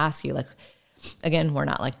was going to ask you, like, again, we're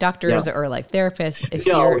not like doctors or like therapists. If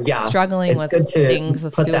you're struggling with things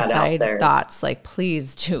with suicide thoughts, like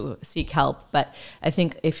please do seek help. But I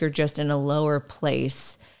think if you're just in a lower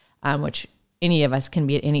place, which any of us can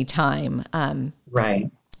be at any time, right.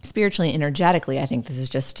 Spiritually, energetically, I think this is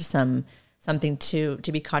just something to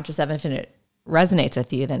be conscious of. And if it resonates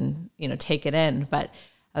with you, then, take it in. But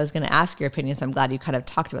I was going to ask your opinion. So I'm glad you kind of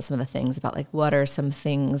talked about some of the things about like, what are some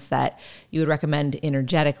things that you would recommend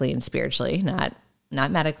energetically and spiritually, not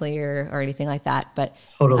medically or anything like that, but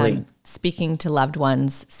totally speaking to loved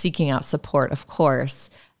ones, seeking out support, of course,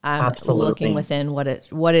 absolutely looking within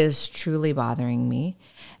what is truly bothering me.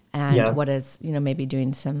 And what is, maybe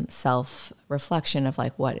doing some self-reflection of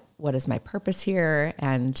like, what is my purpose here?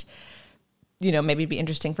 And, maybe be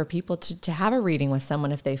interesting for people to have a reading with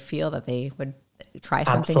someone if they feel that they would try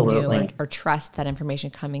something new or trust that information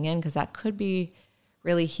coming in, because that could be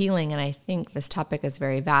really healing. And I think this topic is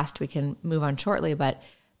very vast. We can move on shortly. But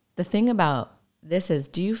the thing about this is,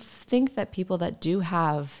 do you think that people that do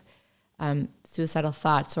have suicidal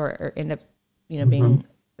thoughts or end up, being...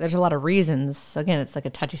 There's a lot of reasons. So again, it's like a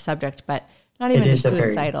touchy subject, but not even just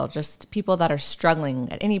suicidal, just people that are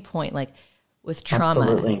struggling at any point, like with trauma.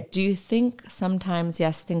 Absolutely. Do you think sometimes,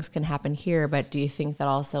 yes, things can happen here, but do you think that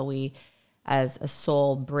also we as a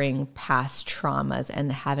soul bring past traumas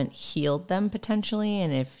and haven't healed them potentially?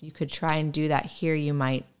 And if you could try and do that here, you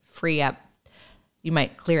might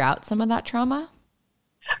clear out some of that trauma?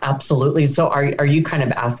 Absolutely. So are you kind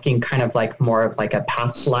of asking kind of like more of like a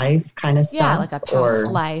past life kind of stuff? Yeah, like a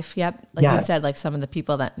past life. Yep. Like you said, like some of the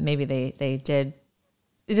people that maybe they did,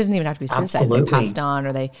 it doesn't even have to be suicide. Absolutely. They passed on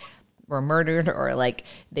or they were murdered or like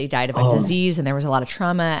they died of a disease and there was a lot of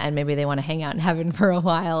trauma and maybe they want to hang out in heaven for a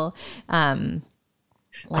while.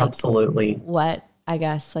 Absolutely. What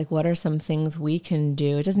are some things we can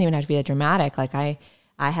do? It doesn't even have to be that dramatic. Like I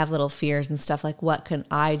have little fears and stuff like, what can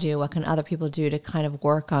I do? What can other people do to kind of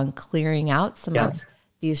work on clearing out some of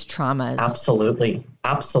these traumas? Absolutely.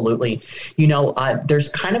 Absolutely. There's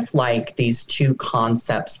kind of like these two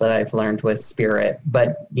concepts that I've learned with spirit,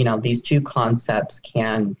 but, these two concepts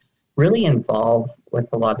can really involve with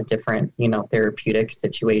a lot of different, therapeutic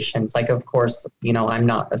situations. Like, of course, I'm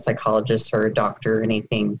not a psychologist or a doctor or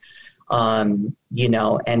anything, and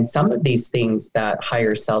some of these things that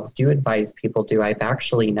higher selves do advise people do, I've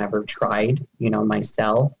actually never tried,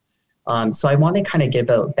 myself. So I want to kind of give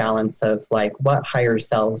a balance of like what higher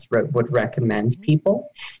selves would recommend people.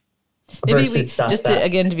 Maybe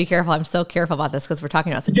to be careful. I'm so careful about this because we're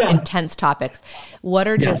talking about some intense topics. What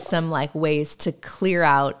are just some like ways to clear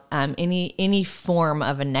out any form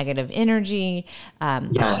of a negative energy,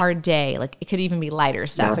 a hard day? Like it could even be lighter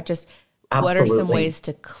stuff, but just what are some ways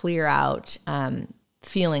to clear out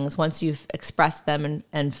feelings once you've expressed them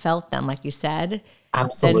and felt them, like you said?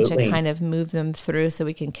 Absolutely. And to kind of move them through so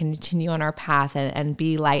we can continue on our path and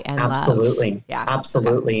be light and absolutely. love. Yeah.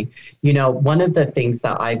 Absolutely. Okay. One of the things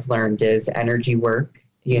that I've learned is energy work,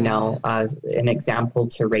 as an example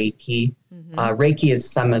to Reiki. Mm-hmm. Reiki is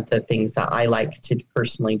some of the things that I like to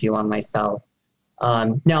personally do on myself.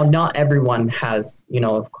 Now, not everyone has,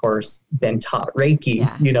 of course, been taught Reiki,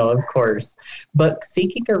 of course, but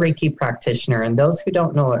seeking a Reiki practitioner, and those who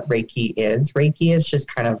don't know what Reiki is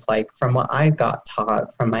just kind of like, from what I got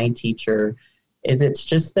taught from my teacher, is it's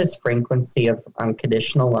just this frequency of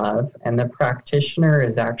unconditional love, and the practitioner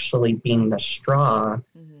is actually being the straw,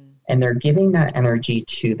 and they're giving that energy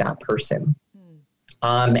to that person.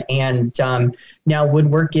 Now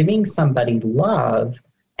when we're giving somebody love,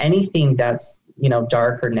 anything that's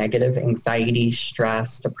dark or negative anxiety,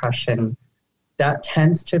 stress, depression, that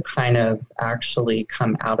tends to kind of actually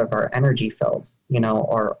come out of our energy field,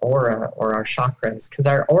 our aura or our chakras, because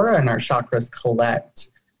our aura and our chakras collect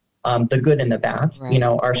the good and the bad. Right.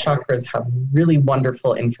 Our chakras have really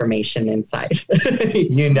wonderful information inside,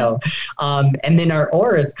 and then our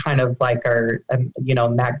aura is kind of like our,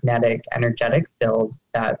 magnetic, energetic field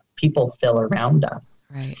that people feel around us.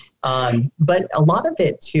 Right. But a lot of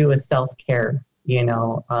it too is self-care.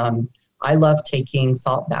 I love taking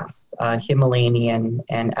salt baths, Himalayan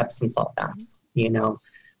and Epsom salt baths,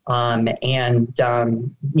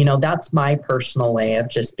 that's my personal way of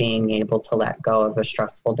just being able to let go of a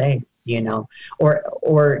stressful day,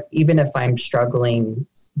 or even if I'm struggling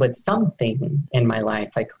with something in my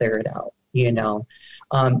life, I clear it out,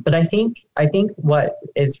 but I think what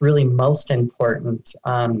is really most important,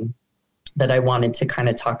 that I wanted to kind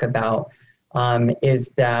of talk about, is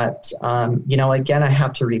that, again, I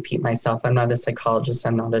have to repeat myself. I'm not a psychologist.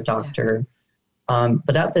 I'm not a doctor.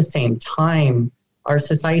 But at the same time, our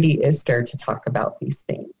society is scared to talk about these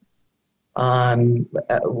things.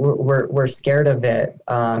 We're scared of it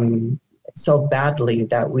so badly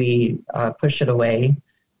that we push it away.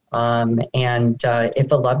 And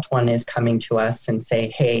if a loved one is coming to us and say,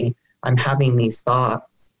 hey, I'm having these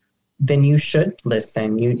thoughts, then you should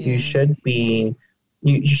listen. You should be...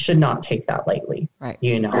 You should not take that lightly, right?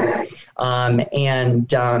 So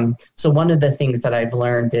one of the things that I've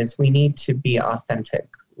learned is we need to be authentic.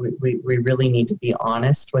 We really need to be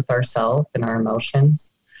honest with ourselves and our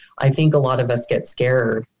emotions. I think a lot of us get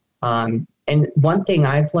scared. And one thing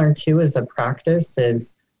I've learned too as a practice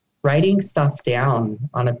is writing stuff down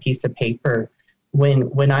on a piece of paper.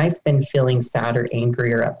 When I've been feeling sad or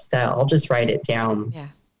angry or upset, I'll just write it down. Yeah.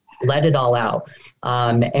 Let it all out.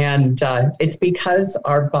 It's because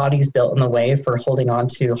our body's built in the way for holding on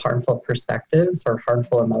to harmful perspectives or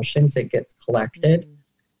harmful emotions. It gets collected,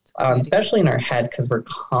 especially in our head, because we're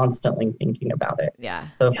constantly thinking about it.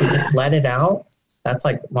 Yeah. So if we just let it out, that's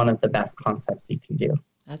like one of the best concepts you can do.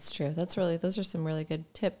 That's true. Those are some really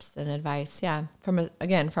good tips and advice. Yeah. From a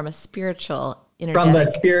spiritual, energetic. From the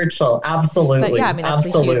spiritual, absolutely. But yeah, I mean,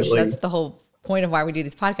 absolutely. That's the whole point of why we do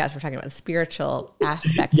these podcasts. We're talking about the spiritual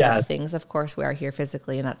aspect of things. Of course, we are here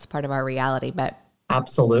physically, and that's part of our reality. But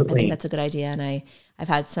absolutely, I think that's a good idea. And I've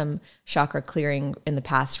had some chakra clearing in the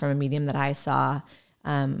past from a medium that I saw.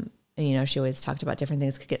 And, she always talked about different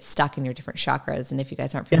things could get stuck in your different chakras. And if you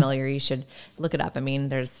guys aren't familiar, you should look it up. I mean,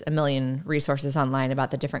 there's a million resources online about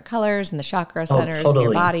the different colors and the chakra centers in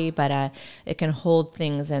your body, but it can hold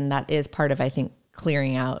things. And that is part of, I think,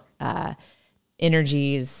 clearing out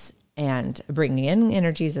energies and bringing in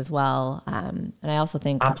energies as well. And I also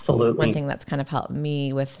think absolutely one thing that's kind of helped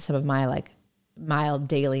me with some of my like mild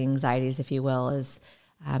daily anxieties, if you will, is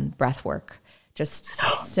breath work. Just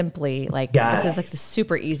simply like, This is like the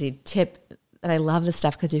super easy tip. And I love this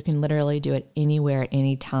stuff because you can literally do it anywhere at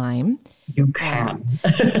any time. You can.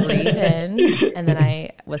 Breathe in. And then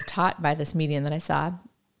I was taught by this medium that I saw,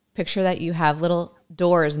 picture that you have little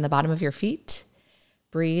doors in the bottom of your feet.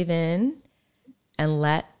 Breathe in and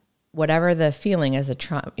let whatever the feeling is, the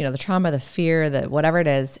trauma, the fear, whatever it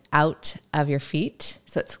is, out of your feet.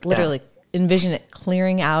 So it's literally envision it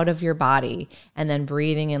clearing out of your body and then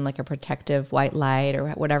breathing in like a protective white light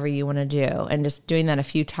or whatever you want to do. And just doing that a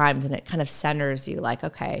few times and it kind of centers you like,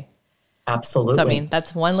 okay. Absolutely. So, I mean,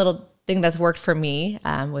 that's one little thing that's worked for me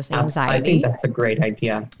with anxiety. I think that's a great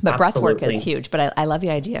idea. But breath work is huge. But I love the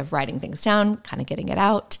idea of writing things down, kind of getting it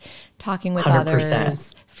out, talking with 100%.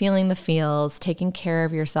 Others, feeling the feels, taking care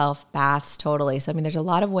of yourself, baths, totally. So, I mean, there's a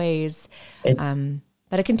lot of ways,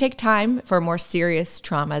 but it can take time for more serious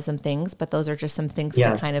traumas and things, but those are just some things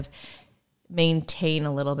to kind of maintain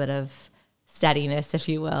a little bit of steadiness, if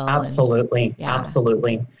you will. Absolutely.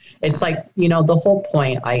 Absolutely. It's like, the whole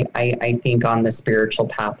point I think on the spiritual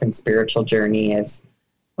path and spiritual journey is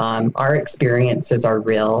our experiences are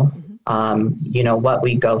real. What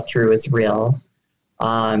we go through is real.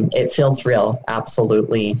 It feels real.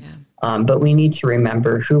 Absolutely. But we need to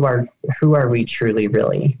remember who are we truly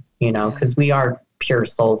really, because we are pure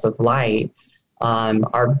souls of light. And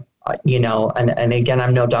again,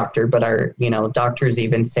 I'm no doctor, but our, doctors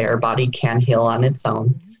even say our body can heal on its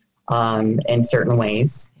own, in certain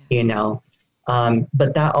ways,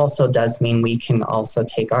 but that also does mean we can also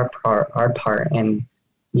take our part in,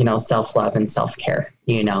 self-love and self-care,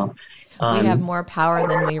 we have more power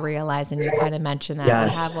than we realize. And you kind of mentioned that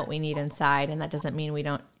we have what we need inside. And that doesn't mean we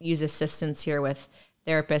don't use assistance here with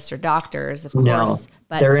therapists or doctors, of course.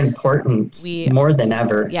 But they're important more than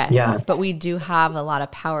ever. Yes. Yeah. But we do have a lot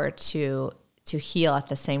of power to heal at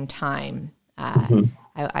the same time.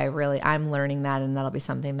 I'm learning that, and that'll be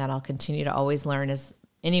something that I'll continue to always learn as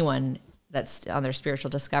anyone that's on their spiritual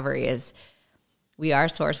discovery is we are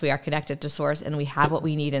source, we are connected to source, and we have what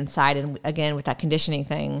we need inside. And again, with that conditioning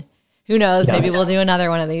thing, who knows, maybe we'll do another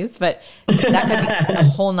one of these, but that could be a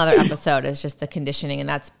whole nother episode is just the conditioning. And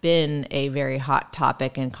that's been a very hot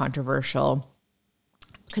topic and controversial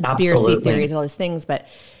conspiracy theories and all these things, but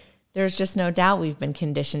there's just no doubt we've been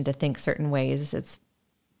conditioned to think certain ways. It's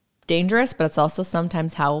dangerous, but it's also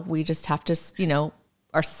sometimes how we just have to,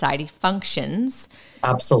 our society functions.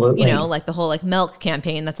 Absolutely. Like the whole like milk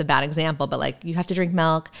campaign, that's a bad example, but like you have to drink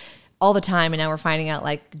milk all the time. And now we're finding out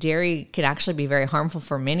like dairy can actually be very harmful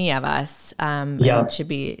for many of us. It should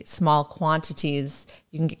be small quantities.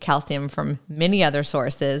 You can get calcium from many other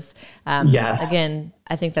sources. Yes. Again,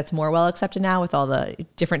 I think that's more well accepted now with all the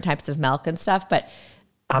different types of milk and stuff, but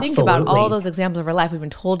Absolutely. think about all those examples of our life. We've been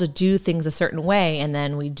told to do things a certain way, and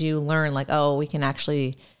then we do learn like, oh, we can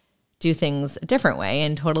actually do things a different way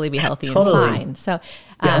and totally be healthy and fine. So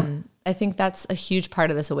I think that's a huge part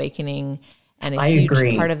of this awakening, and a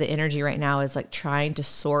huge part of the energy right now is like trying to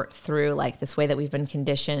sort through like this way that we've been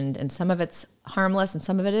conditioned, and some of it's harmless and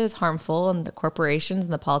some of it is harmful, and the corporations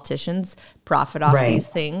and the politicians profit off these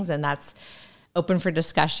things, and that's open for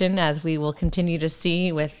discussion as we will continue to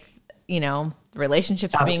see with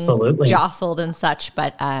relationships being jostled and such.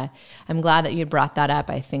 But I'm glad that you brought that up.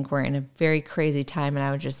 I think we're in a very crazy time, and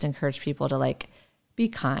I would just encourage people to like be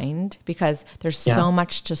kind, because there's so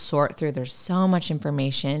much to sort through. There's so much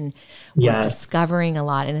information. We're discovering a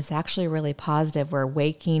lot, and it's actually really positive. We're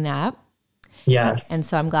waking up. Yes. And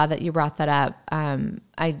so I'm glad that you brought that up.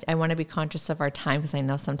 I want to be conscious of our time, because I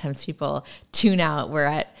know sometimes people tune out. We're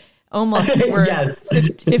at almost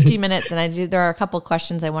 50 minutes, and there are a couple of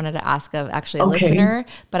questions I wanted to ask of actually a listener,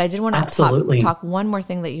 but I did want to talk one more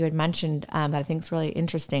thing that you had mentioned that I think is really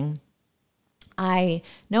interesting. I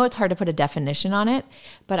know it's hard to put a definition on it,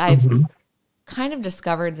 but I've kind of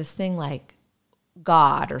discovered this thing like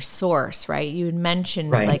God or source, right? You had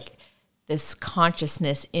mentioned like this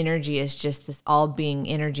consciousness energy is just this all being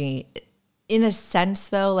energy. In a sense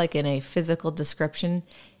though, like in a physical description,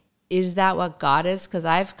 is that what God is? Because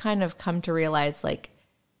I've kind of come to realize, like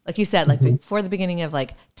you said, like before the beginning of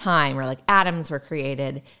like time, or like atoms were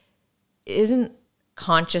created, isn't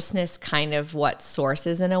consciousness kind of what source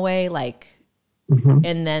is in a way? Like,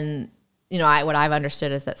 and then, what I've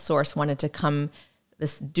understood is that source wanted to come,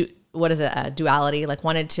 a duality, like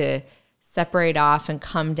wanted to separate off and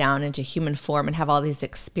come down into human form and have all these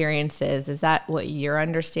experiences. Is that what your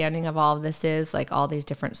understanding of all of this is? Like all these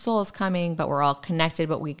different souls coming, but we're all connected,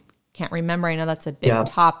 but we can't remember. I know that's a big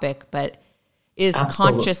topic, but is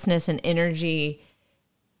consciousness and energy,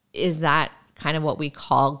 is that kind of what we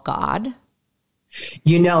call God?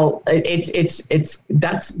 That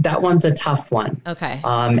one's a tough one. Okay.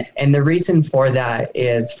 And the reason for that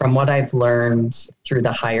is, from what I've learned through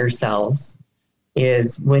the higher selves,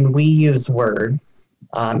 is when we use words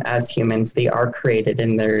as humans, they are created,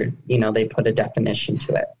 and they put a definition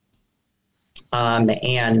to it.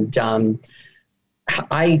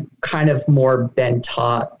 I kind of more been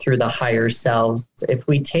taught through the higher selves, if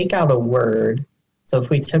we take out a word, so if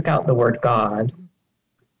we took out the word God,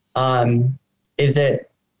 is it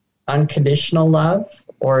unconditional love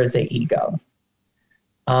or is it ego?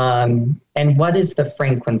 And what is the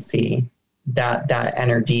frequency that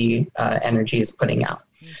energy is putting out?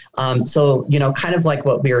 So, kind of like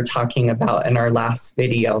what we were talking about in our last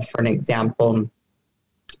video, for an example,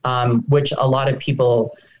 which a lot of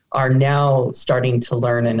people are now starting to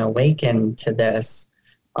learn and awaken to this.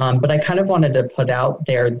 But I kind of wanted to put out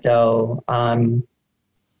there, though,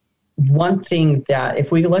 one thing that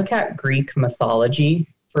if we look at Greek mythology,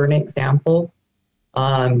 for an example,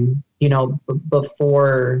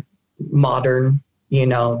 before modern,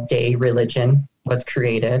 day religion was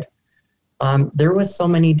created, there was so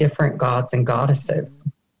many different gods and goddesses.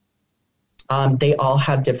 They all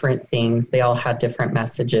had different things. They all had different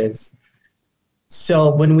messages. So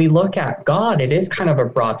when we look at God, it is kind of a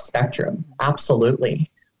broad spectrum. Absolutely.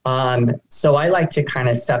 So I like to kind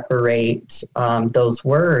of separate those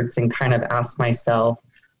words and kind of ask myself,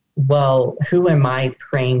 well, who am I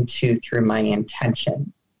praying to through my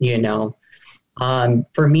intention?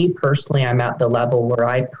 For me personally, I'm at the level where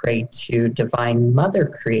I pray to Divine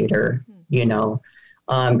Mother Creator,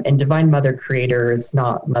 and Divine Mother Creator is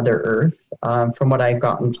not Mother Earth. From what I've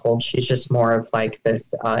gotten told, she's just more of like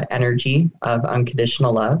this energy of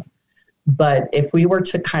unconditional love. But if we were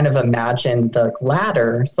to kind of imagine the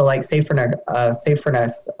ladder, so like say for an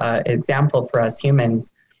example for us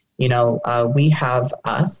humans, we have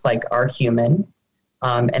us, like our human,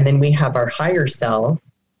 and then we have our higher self,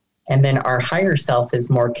 And then our higher self is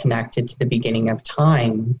more connected to the beginning of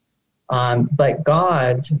time. But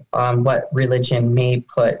God, what religion may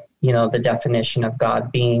put, the definition of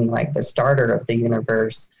God being like the starter of the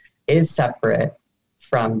universe, is separate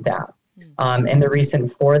from that. And the reason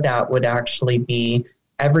for that would actually be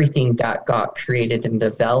everything that got created and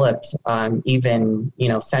developed, even,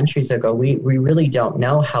 centuries ago. We really don't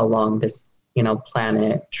know how long this,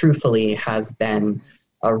 planet truthfully has been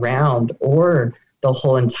around, or the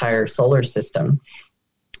whole entire solar system.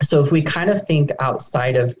 So if we kind of think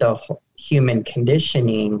outside of the human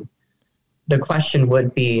conditioning, the question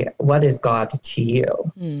would be, what is God to you?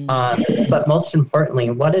 But most importantly,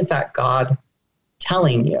 what is that God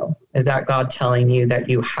telling you? Is that God telling you that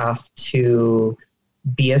you have to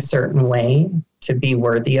be a certain way to be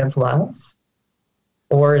worthy of love?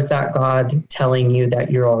 Or is that God telling you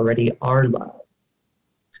that you already are love?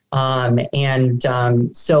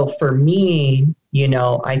 So for me,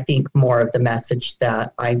 I think more of the message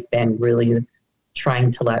that I've been really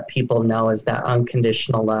trying to let people know is that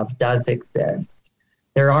unconditional love does exist.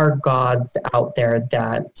 There are gods out there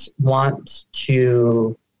that want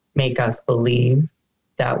to make us believe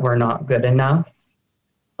that we're not good enough,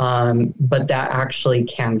 but that actually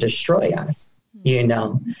can destroy us,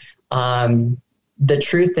 The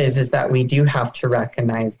truth is that we do have to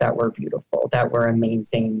recognize that we're beautiful, that we're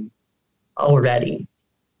amazing already.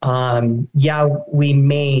 We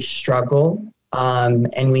may struggle,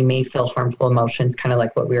 and we may feel harmful emotions, kind of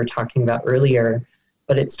like what we were talking about earlier,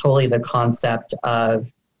 but it's totally the concept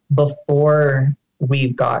of, before we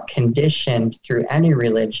got conditioned through any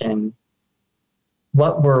religion,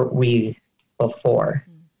 what were we before?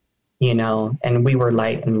 And we were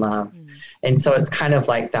light and love. And so it's kind of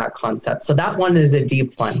like that concept. So that one is a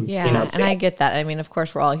deep one. Yeah, and I get that. I mean, of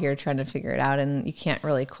course, we're all here trying to figure it out, and you can't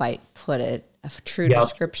really quite put a true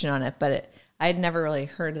description on it, but I'd never really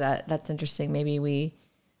heard that. That's interesting. Maybe we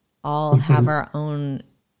all have our own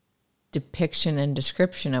depiction and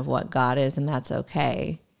description of what God is, and that's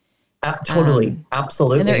okay. Totally.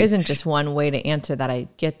 Absolutely. And there isn't just one way to answer that. I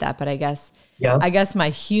get that. But I guess my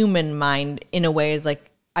human mind in a way is like,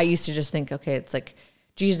 I used to just think, okay, it's like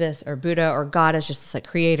Jesus or Buddha or God is just this like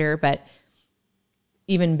creator, but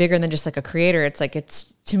even bigger than just like a creator. It's like,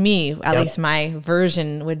 it's, to me, at least my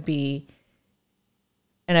version would be,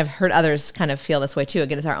 and I've heard others kind of feel this way too.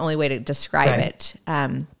 Again, it's our only way to describe it. It's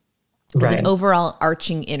an overall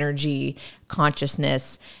arching energy,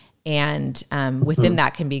 consciousness, and within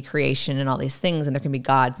that can be creation and all these things, and there can be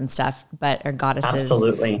gods and stuff, or goddesses.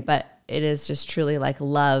 Absolutely. But it is just truly like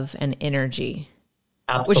love and energy.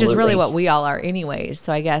 Absolutely. Which is really what we all are anyways.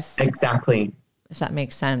 So I guess. Exactly. If that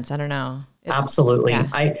makes sense. I don't know. Absolutely.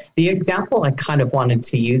 Yeah. The example I kind of wanted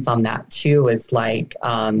to use on that too is like,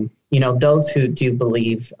 those who do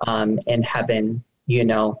believe in heaven,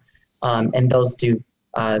 and those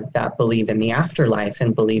that believe in the afterlife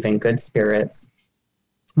and believe in good spirits,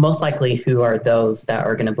 most likely who are those that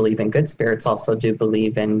are going to believe in good spirits also do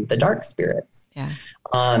believe in the dark spirits. Yeah.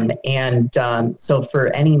 So for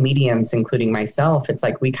any mediums, including myself, it's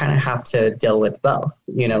like we kind of have to deal with both.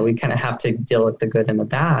 We kind of have to deal with the good and the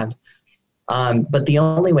bad. But the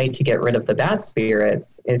only way to get rid of the bad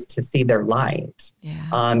spirits is to see their light. Yeah.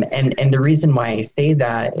 And the reason why I say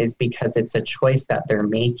that is because it's a choice that they're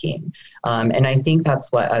making. And I think that's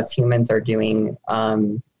what us humans are doing,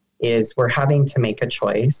 is we're having to make a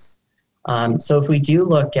choice. So if we do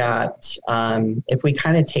look at, if we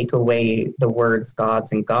kind of take away the words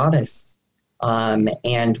gods and goddess,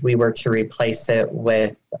 and we were to replace it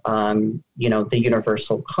with, the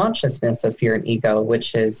universal consciousness of fear and ego,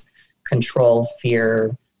 which is control,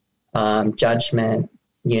 fear, judgment,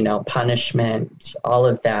 punishment, all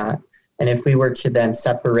of that. And if we were to then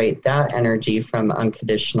separate that energy from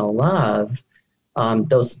unconditional love,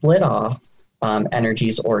 those split offs,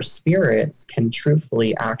 energies or spirits can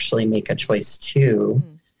truthfully actually make a choice too.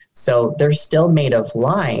 So they're still made of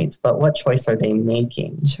light, but what choice are they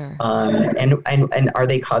making? Sure. And are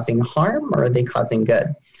they causing harm or are they causing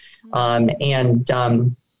good?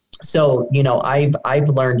 So, I've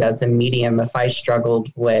learned as a medium, if I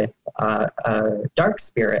struggled with a dark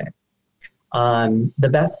spirit, the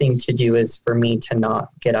best thing to do is for me to not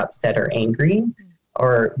get upset or angry,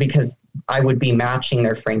 or because I would be matching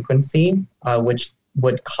their frequency, which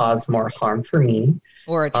would cause more harm for me.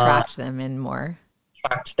 Or attract them in more.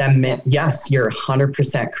 Attract them in, yes, you're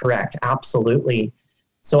 100% correct. Absolutely.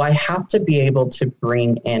 So I have to be able to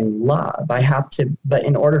bring in love. But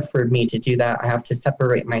in order for me to do that, I have to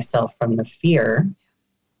separate myself from the fear,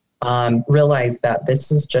 realize that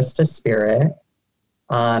this is just a spirit.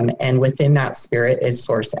 And within that spirit is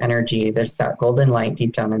source energy. There's that golden light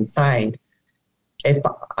deep down inside. if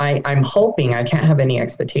I'm hoping, I can't have any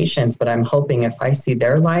expectations, but I'm hoping if I see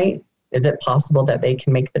their light, is it possible that they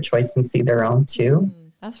can make the choice and see their own too?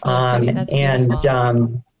 That's really pretty. That's beautiful.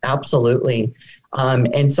 And absolutely.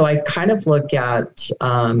 And so I kind of look at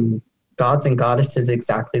gods and goddesses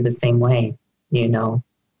exactly the same way, you know.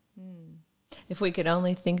 If we could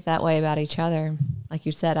only think that way about each other. Like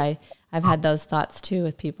you said, I've had those thoughts too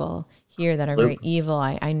with people here that are very evil.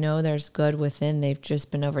 I know there's good within. They've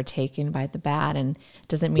just been overtaken by the bad, and it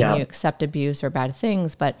doesn't mean you accept abuse or bad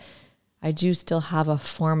things, but I do still have a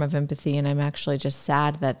form of empathy, and I'm actually just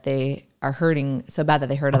sad that they are hurting so bad that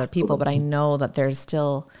they hurt other people, but I know that there's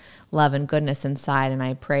still love and goodness inside, and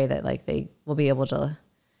I pray that like they will be able to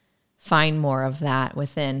find more of that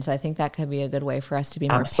within. So I think that could be a good way for us to be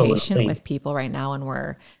more patient with people right now when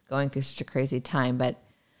we're going through such a crazy time. But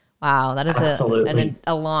wow, that is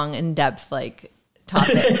a long, in-depth like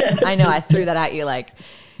topic. I know I threw that at you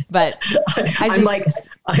but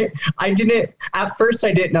I didn't, at first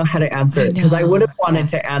I didn't know how to answer it because I would have wanted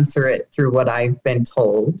to answer it through what I've been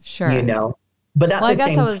told, you know, but at the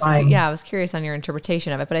same time. I was curious on your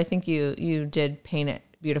interpretation of it, but I think you did paint it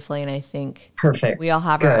beautifully. And I think we all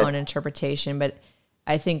have our own interpretation, but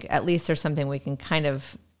I think at least there's something we can kind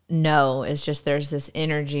of know is just there's this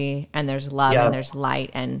energy and there's love and there's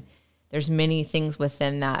light and there's many things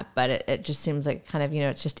within that, but it just seems like kind of, you know,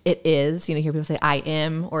 it's just, it is, you know, hear people say I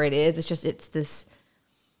am, or it is, it's this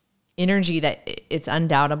energy that it's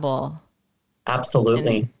undoubtable.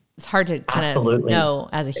 Absolutely. And it's hard to kind of know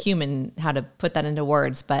as a human how to put that into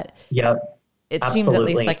words, but it seems at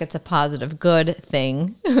least like it's a positive, good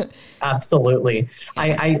thing. Absolutely.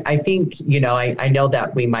 I think, you know, I know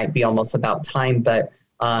that we might be almost about time, but,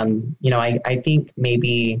 you know, I think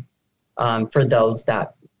maybe for those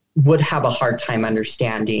that would have a hard time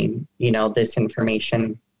understanding, you know, this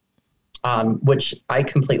information, which I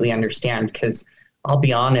completely understand, because I'll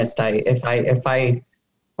be honest, if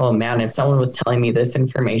someone was telling me this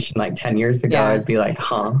information like 10 years ago, I'd be like,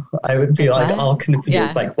 I would be like all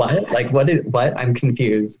confused, like what? I'm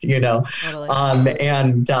confused, you know?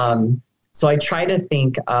 Totally. So I try to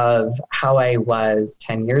think of how I was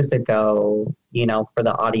 10 years ago, you know, for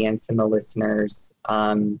the audience and the listeners,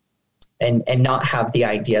 and not have the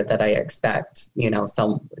idea that I expect, you know,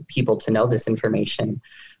 some people to know this information.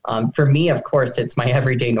 For me, of course, it's my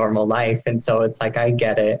everyday normal life. And so it's like, I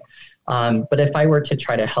get it. But if I were to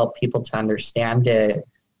try to help people to understand it,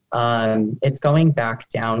 it's going back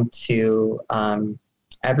down to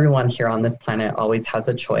everyone here on this planet always has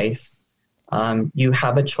a choice. You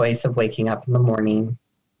have a choice of waking up in the morning.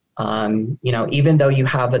 You know, even though you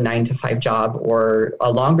have a 9-to-5 job or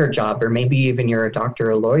a longer job, or maybe even you're a doctor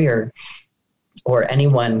or a lawyer or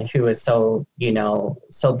anyone who is so, you know,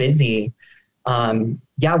 so busy.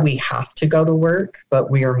 We have to go to work,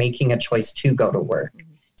 but we are making a choice to go to work.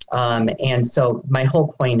 And so my whole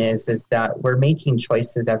point is that we're making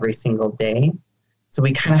choices every single day. So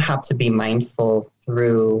we kind of have to be mindful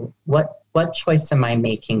through what choice am I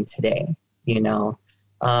making today, you know?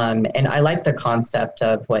 And I like the concept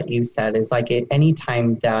of what you said is like at any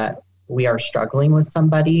time that we are struggling with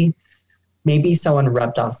somebody, maybe someone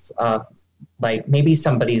rubbed us up, like maybe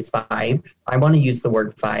somebody's vibe. I want to use the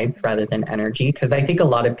word vibe rather than energy, because I think a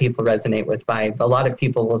lot of people resonate with vibe. A lot of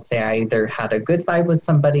people will say I either had a good vibe with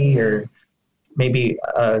somebody or maybe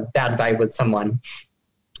a bad vibe with someone.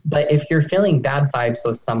 But if you're feeling bad vibes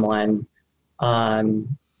with someone,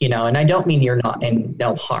 you know, and I don't mean you're not in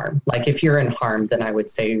no harm. Like if you're in harm, then I would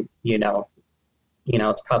say, you know,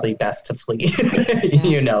 it's probably best to flee,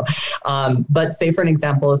 you know. But say for an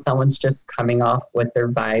example, if someone's just coming off with their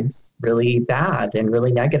vibes really bad and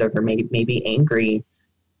really negative or maybe angry,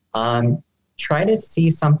 try to see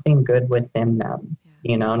something good within them,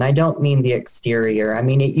 you know. And I don't mean the exterior. I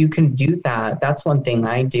mean, you can do that. That's one thing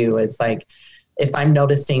I do is like, if I'm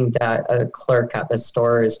noticing that a clerk at the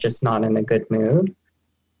store is just not in a good mood,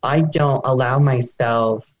 I don't allow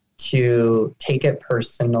myself to take it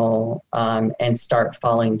personal and start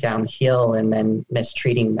falling downhill and then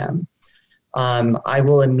mistreating them. I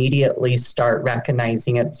will immediately start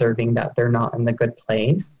recognizing, observing that they're not in the good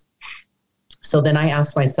place. So then I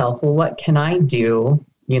ask myself, well, what can I do,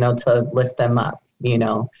 you know, to lift them up, you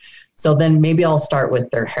know? So then maybe I'll start with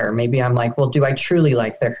their hair. Maybe I'm like, well, do I truly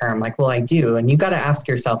like their hair? I'm like, well, I do. And you got to ask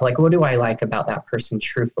yourself, like, what do I like about that person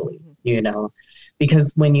truthfully, you know?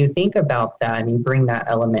 Because when you think about that and you bring that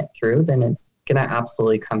element through, then it's going to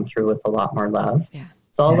absolutely come through with a lot more love. Yeah.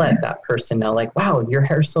 So I'll let that person know, like, wow, your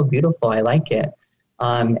hair's so beautiful. I like it.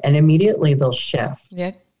 And immediately they'll shift.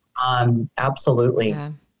 Yeah. Absolutely.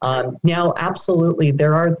 Yeah. Now, absolutely,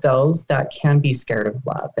 there are those that can be scared of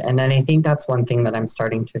love. And then I think that's one thing that I'm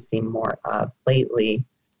starting to see more of lately,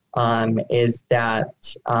 is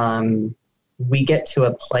that we get to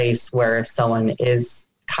a place where if someone is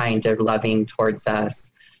kind of loving towards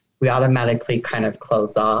us, we automatically kind of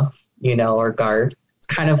close off, or guard. It's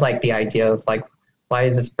kind of like the idea of like, why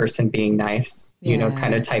is this person being nice,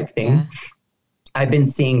 kind of type thing. Yeah. I've been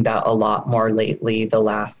seeing that a lot more lately the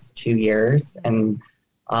last 2 years. And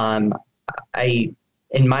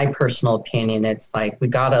in my personal opinion, it's like, we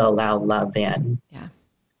got to allow love in. Yeah.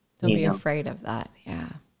 Don't be afraid of that. Yeah.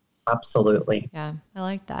 Absolutely. Yeah. I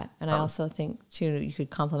like that. And I also think too, you could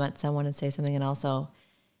compliment someone and say something. And also,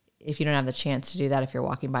 if you don't have the chance to do that, if you're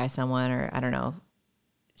walking by someone or I don't know,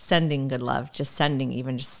 sending good love, just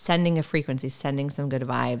sending a frequency, sending some good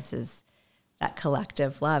vibes is that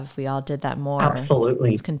collective love. If we all did that more.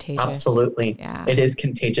 Absolutely. It's contagious. Absolutely. Yeah. It is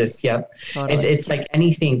contagious. Yep. Totally. It's like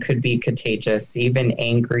anything could be contagious. Even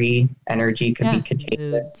angry energy could be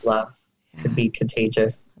contagious. Moods. Love could be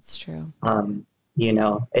contagious. That's true.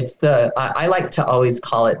 It's I like to always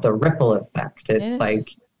call it the ripple effect. It's like,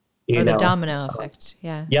 or the domino effect.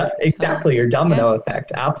 Yeah. Yep, exactly. Your domino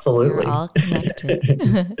effect. Absolutely. We're all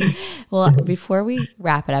connected. Well, before we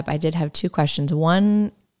wrap it up, I did have 2 questions.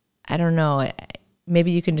 One, I don't know,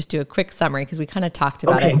 maybe you can just do a quick summary because we kind of talked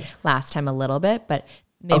about it last time a little bit, but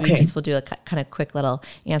maybe we'll do a kind of quick little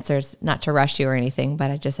answers, not to rush you or anything, but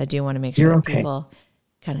I do want to make sure that people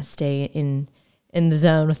kind of stay in the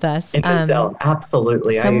zone with us. In the zone.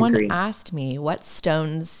 Absolutely. I agree. Someone asked me what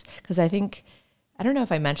stones, because I don't know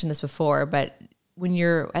if I mentioned this before, but when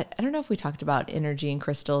I don't know if we talked about energy and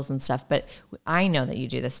crystals and stuff, but I know that you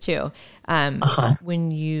do this too.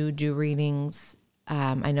 When you do readings,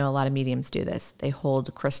 I know a lot of mediums do this. They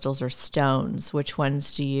hold crystals or stones. Which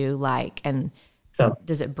ones do you like? And so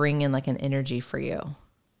does it bring in like an energy for you?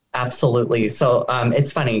 Absolutely. So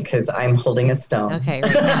it's funny because I'm holding a stone. Okay,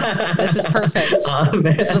 this is perfect.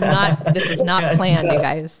 This was not planned, you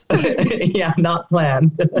guys. Yeah, not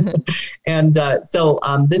planned. And so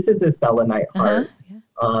this is a selenite heart,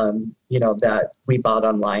 that we bought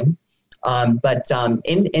online. But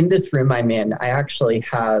in this room I'm in, I actually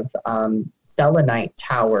have selenite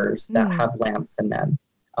towers that have lamps in them.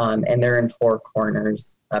 And they're in 4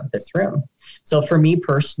 corners of this room. So for me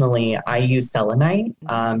personally, I use selenite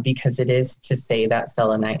because it is to say that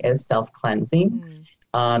selenite is self-cleansing.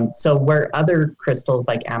 So where other crystals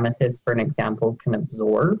like amethyst, for an example, can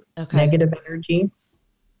absorb negative energy,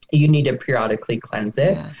 you need to periodically cleanse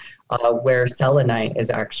it. Where selenite is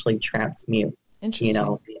actually transmutes,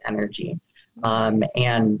 the energy. We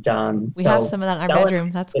have some of that in our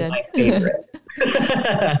bedroom. That's good. My favorite. We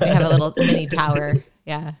have a little mini tower.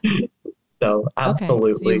 Yeah. So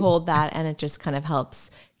absolutely. Okay. So you hold that and it just kind of helps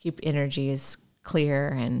keep energies clear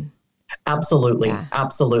and. Absolutely. Yeah.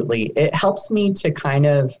 Absolutely. It helps me to kind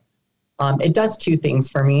of, it does 2 things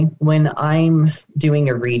for me. When I'm doing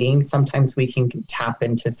a reading, sometimes we can tap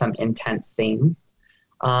into some intense things.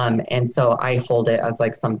 And so I hold it as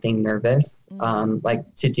like something nervous,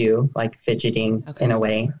 like to do, like fidgeting in a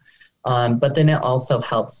way. But then it also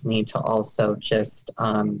helps me to also just,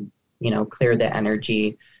 clear the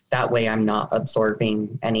energy. That way I'm not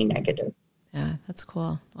absorbing any negative. Yeah, that's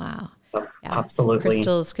cool. Wow. So, yeah. Absolutely.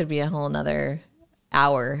 Crystals could be a whole nother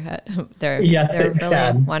hour. They're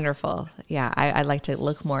really wonderful. Yeah, I'd like to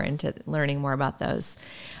look more into learning more about those.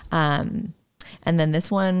 And then this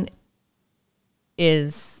one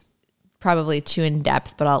is probably too in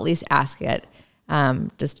depth, but I'll at least ask it.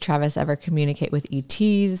 Does Travis ever communicate with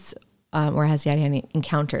ETs or has he had any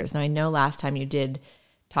encounters? Now, I know last time you did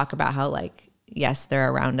talk about how, like, yes, they're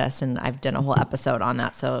around us, and I've done a whole episode on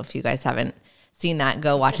that. So if you guys haven't seen that,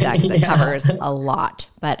 go watch that because it covers a lot.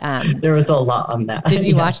 But there was a lot on that. Did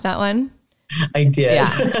you watch that one? I did.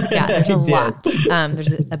 Yeah, there's a lot.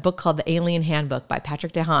 There's a book called The Alien Handbook by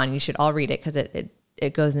Patrick DeHaan. You should all read it because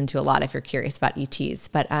it goes into a lot if you're curious about ETs.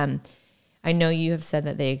 But I know you have said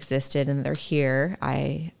that they existed and they're here.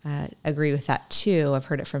 I agree with that too. I've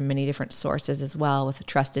heard it from many different sources as well with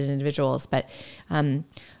trusted individuals. But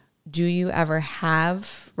do you ever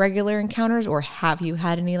have regular encounters, or have you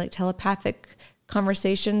had any like telepathic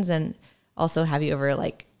conversations? And also, have you ever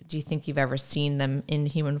do you think you've ever seen them in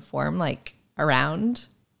human form, like around?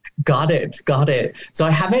 Got it. So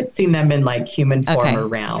I haven't seen them in like human form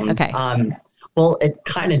around. Okay. Well, it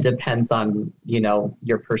kind of depends on,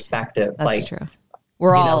 your perspective. That's true.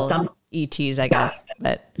 We're all some ETs, I guess.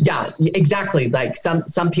 But yeah, exactly. Like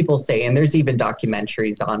some people say, and there's even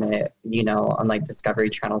documentaries on it, on like Discovery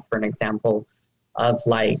Channel, for an example, of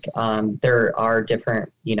like there are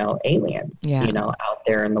different, aliens, out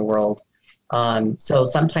there in the world. So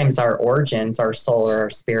sometimes our origins, our soul or our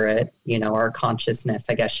spirit, you know, our consciousness,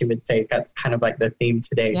 I guess you would say, that's kind of like the theme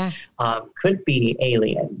today, could be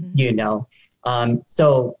alien, you know.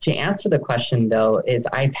 So to answer the question though, is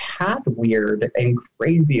I've had weird and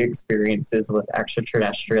crazy experiences with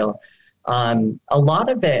extraterrestrial. A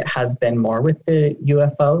lot of it has been more with the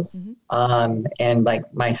UFOs. And like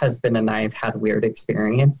my husband and I have had weird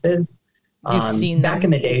experiences. You've seen back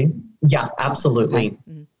them? in the day. Yeah, absolutely.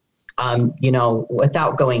 Okay. You know,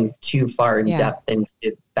 without going too far in depth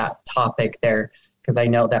into that topic there, because I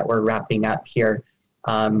know that we're wrapping up here.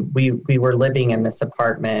 We were living in this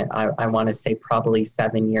apartment, I want to say probably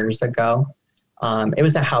 7 years ago. It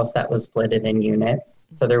was a house that was split in units.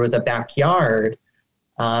 So there was a backyard.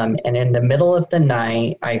 And in the middle of the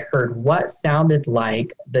night, I heard what sounded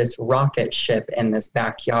like this rocket ship in this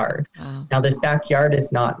backyard. Wow. Now, this backyard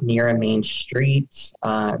is not near a main street,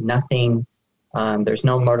 nothing. There's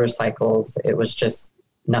no motorcycles. It was just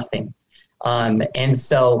nothing. And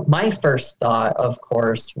so my first thought, of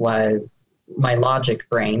course, was my logic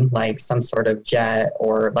brain, like some sort of jet,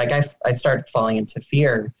 or like I started falling into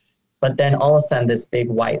fear. But then all of a sudden this big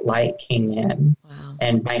white light came in. Wow.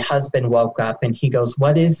 And my husband woke up and he goes,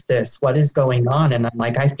 "What is this? What is going on?" And I'm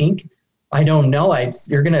like, I don't know.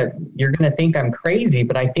 You're gonna think I'm crazy,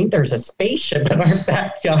 but I think there's a spaceship in our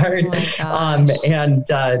backyard.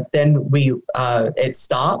 And then it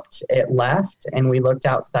stopped, it left, and we looked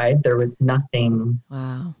outside. There was nothing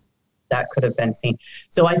that could have been seen.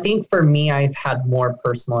 So I think for me, I've had more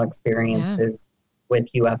personal experiences with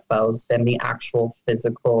UFOs than the actual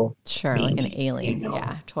physical. Sure, being, like an alien. you know?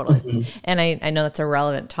 Yeah, totally. And I know that's a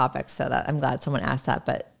relevant topic, so that I'm glad someone asked that.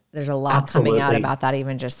 But there's a lot coming out about that,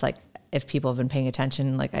 even just like if people have been paying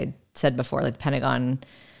attention, like I said before, like the Pentagon,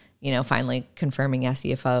 you know, finally confirming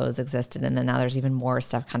UFOs existed. And then now there's even more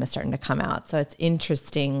stuff kind of starting to come out. So it's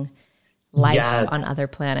interesting life on other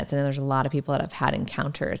planets. And there's a lot of people that have had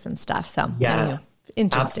encounters and stuff. So anyway,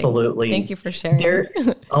 interesting. Absolutely. Thank you for sharing.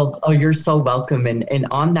 You're so welcome. And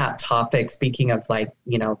on that topic, speaking of like,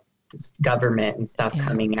 you know, government and stuff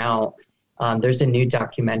coming out, there's a new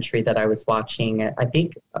documentary that I was watching. I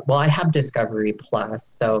think, well, I have Discovery Plus,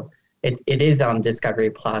 so it is on Discovery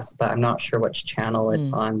Plus, but I'm not sure which channel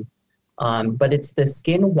it's on. But it's the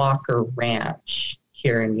Skinwalker Ranch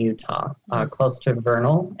here in Utah, close to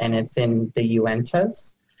Vernal, and it's in the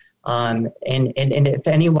Uintas. And if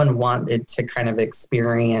anyone wanted to kind of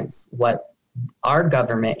experience what our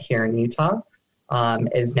government here in Utah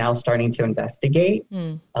is now starting to investigate,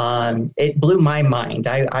 it blew my mind.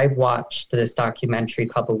 I've watched this documentary a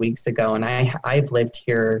couple of weeks ago, and I've lived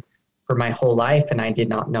here for my whole life, and I did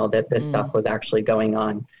not know that this stuff was actually going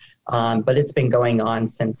on. But it's been going on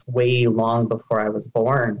since way long before I was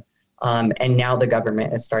born. And now the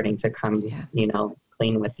government is starting to come, you know,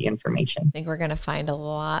 clean with the information. I think we're going to find a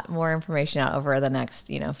lot more information out over the next,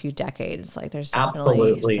 you know, few decades. Like there's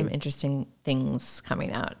definitely some interesting things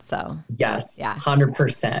coming out. So yes,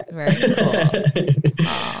 100%. Very cool.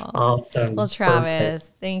 Awesome. Well, Travis,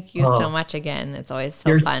 thank you so much again. It's always so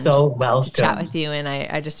You're fun so welcome to chat with you. And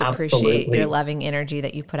I just appreciate your loving energy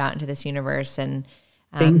that you put out into this universe. And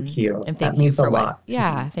thank you. And thank you for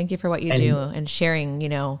thank you for what you do and sharing, you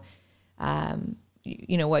know,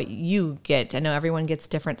 what you get. I know everyone gets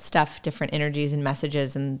different stuff, different energies and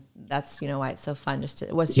messages, and that's, you know, why it's so fun.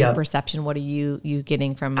 What's your perception? What are you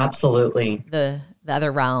getting from the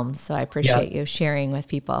other realms? So I appreciate you sharing with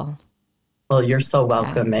people. Well, you're so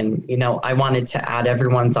welcome. And, you know, I wanted to add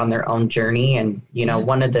everyone's on their own journey. And, you know,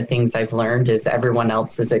 one of the things I've learned is everyone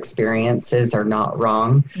else's experiences are not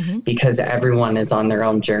wrong because everyone is on their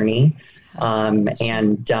own journey.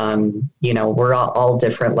 You know, we're all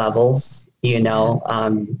different levels, you know,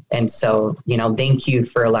 and so, you know, thank you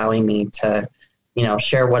for allowing me to, you know,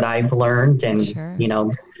 share what I've learned. And, you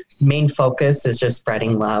know, main focus is just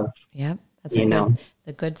spreading love. Yep. That's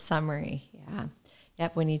the good summary. Yeah.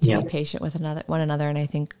 Yep. We need to be patient with one another. And I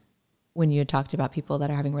think when you talked about people that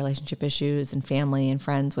are having relationship issues and family and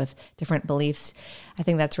friends with different beliefs, I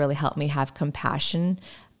think that's really helped me have compassion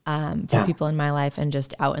for people in my life and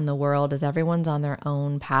just out in the world, as everyone's on their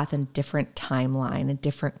own path and different timeline and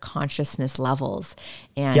different consciousness levels.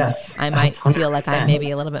 And I might 100%. Feel like I'm maybe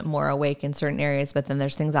a little bit more awake in certain areas, but then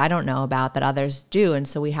there's things I don't know about that others do. And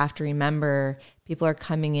so we have to remember people are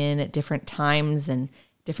coming in at different times and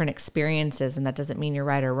different experiences. And that doesn't mean you're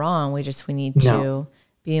right or wrong. We need to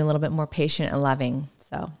be a little bit more patient and loving.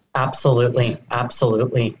 So absolutely.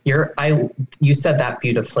 You said that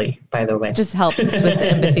beautifully, by the way. It just helps with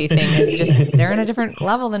the empathy thing. It's just, they're on a different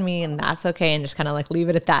level than me, and that's okay. And just kind of like leave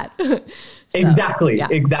it at that. Exactly.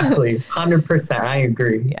 100%. I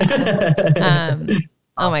agree.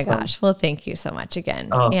 Oh my gosh. Well, thank you so much again.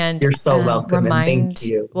 Oh, and you're so welcome. And thank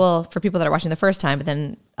you. Well, for people that are watching the first time, but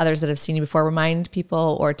then others that have seen you before, remind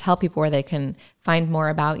people or tell people where they can find more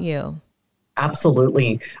about you.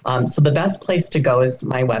 Absolutely. So the best place to go is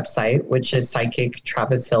my website, which is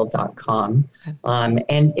psychictravishill.com. Okay.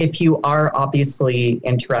 And if you are obviously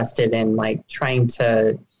interested in like trying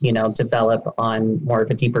to, develop on more of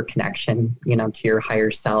a deeper connection, to your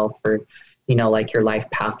higher self or, like your life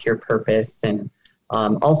path, your purpose, and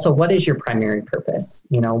also what is your primary purpose?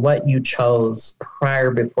 What you chose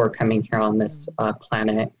before coming here on this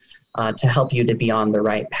planet to help you to be on the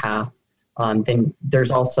right path. Then there's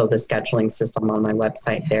also the scheduling system on my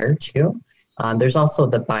website there too. There's also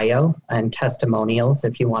the bio and testimonials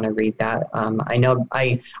if you want to read that. I know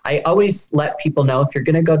I always let people know if you're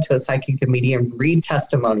going to go to a psychic medium, read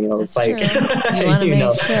testimonials. That's true.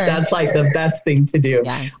 Sure. That's like the best thing to do.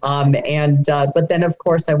 Yeah. But then of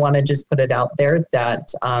course I want to just put it out there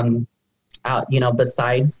that,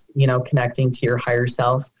 besides, connecting to your higher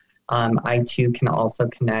self, I too can also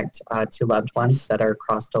connect to loved ones that are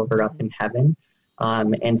crossed over up in heaven.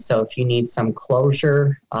 And so if you need some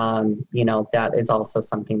closure, that is also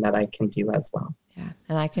something that I can do as well. Yeah.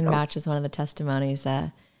 And I can vouch as one of the testimonies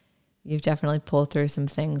that you've definitely pulled through some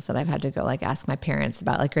things that I've had to go like ask my parents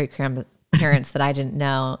about, like great grandparents that I didn't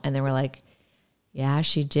know. And they were like, yeah,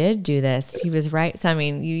 she did do this. He was right. So, I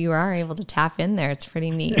mean, you are able to tap in there. It's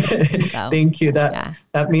pretty neat. So, thank you. That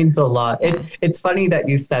means a lot. Yeah. It's funny that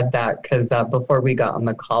you said that because before we got on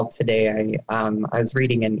the call today, I was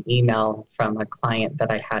reading an email from a client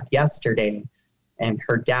that I had yesterday, and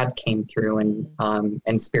her dad came through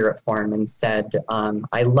in spirit form and said,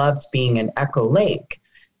 I loved being in Echo Lake.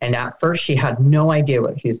 And at first she had no idea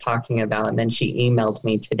what he was talking about. And then she emailed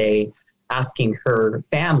me today asking her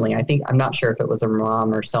family, I'm not sure if it was her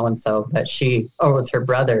mom or so-and-so, but it was her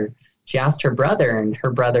brother. She asked her brother, and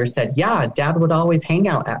her brother said, yeah, Dad would always hang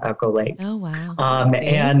out at Echo Lake. Oh, wow.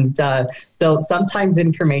 So sometimes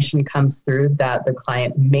information comes through that the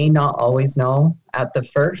client may not always know at the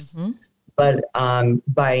first, mm-hmm. But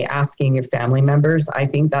by asking your family members, I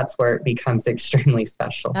think that's where it becomes extremely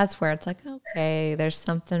special. That's where it's like, okay, there's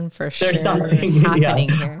something for sure. There's something happening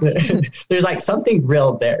here. There's like something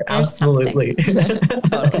real there. There's absolutely.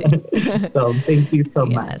 Totally. So thank you so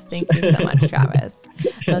much. Thank you so much, Travis.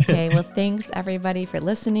 Okay, well, thanks everybody for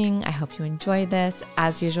listening. I hope you enjoyed this.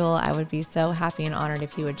 As usual, I would be so happy and honored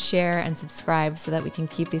if you would share and subscribe so that we can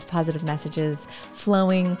keep these positive messages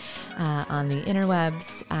flowing on the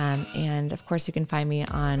interwebs. And of course, you can find me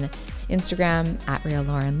on Instagram at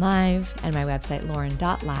RealLaurenLive and my website,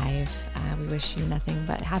 lauren.live. We wish you nothing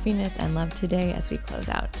but happiness and love today as we close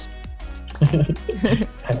out. Bye.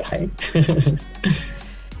 Bye-bye.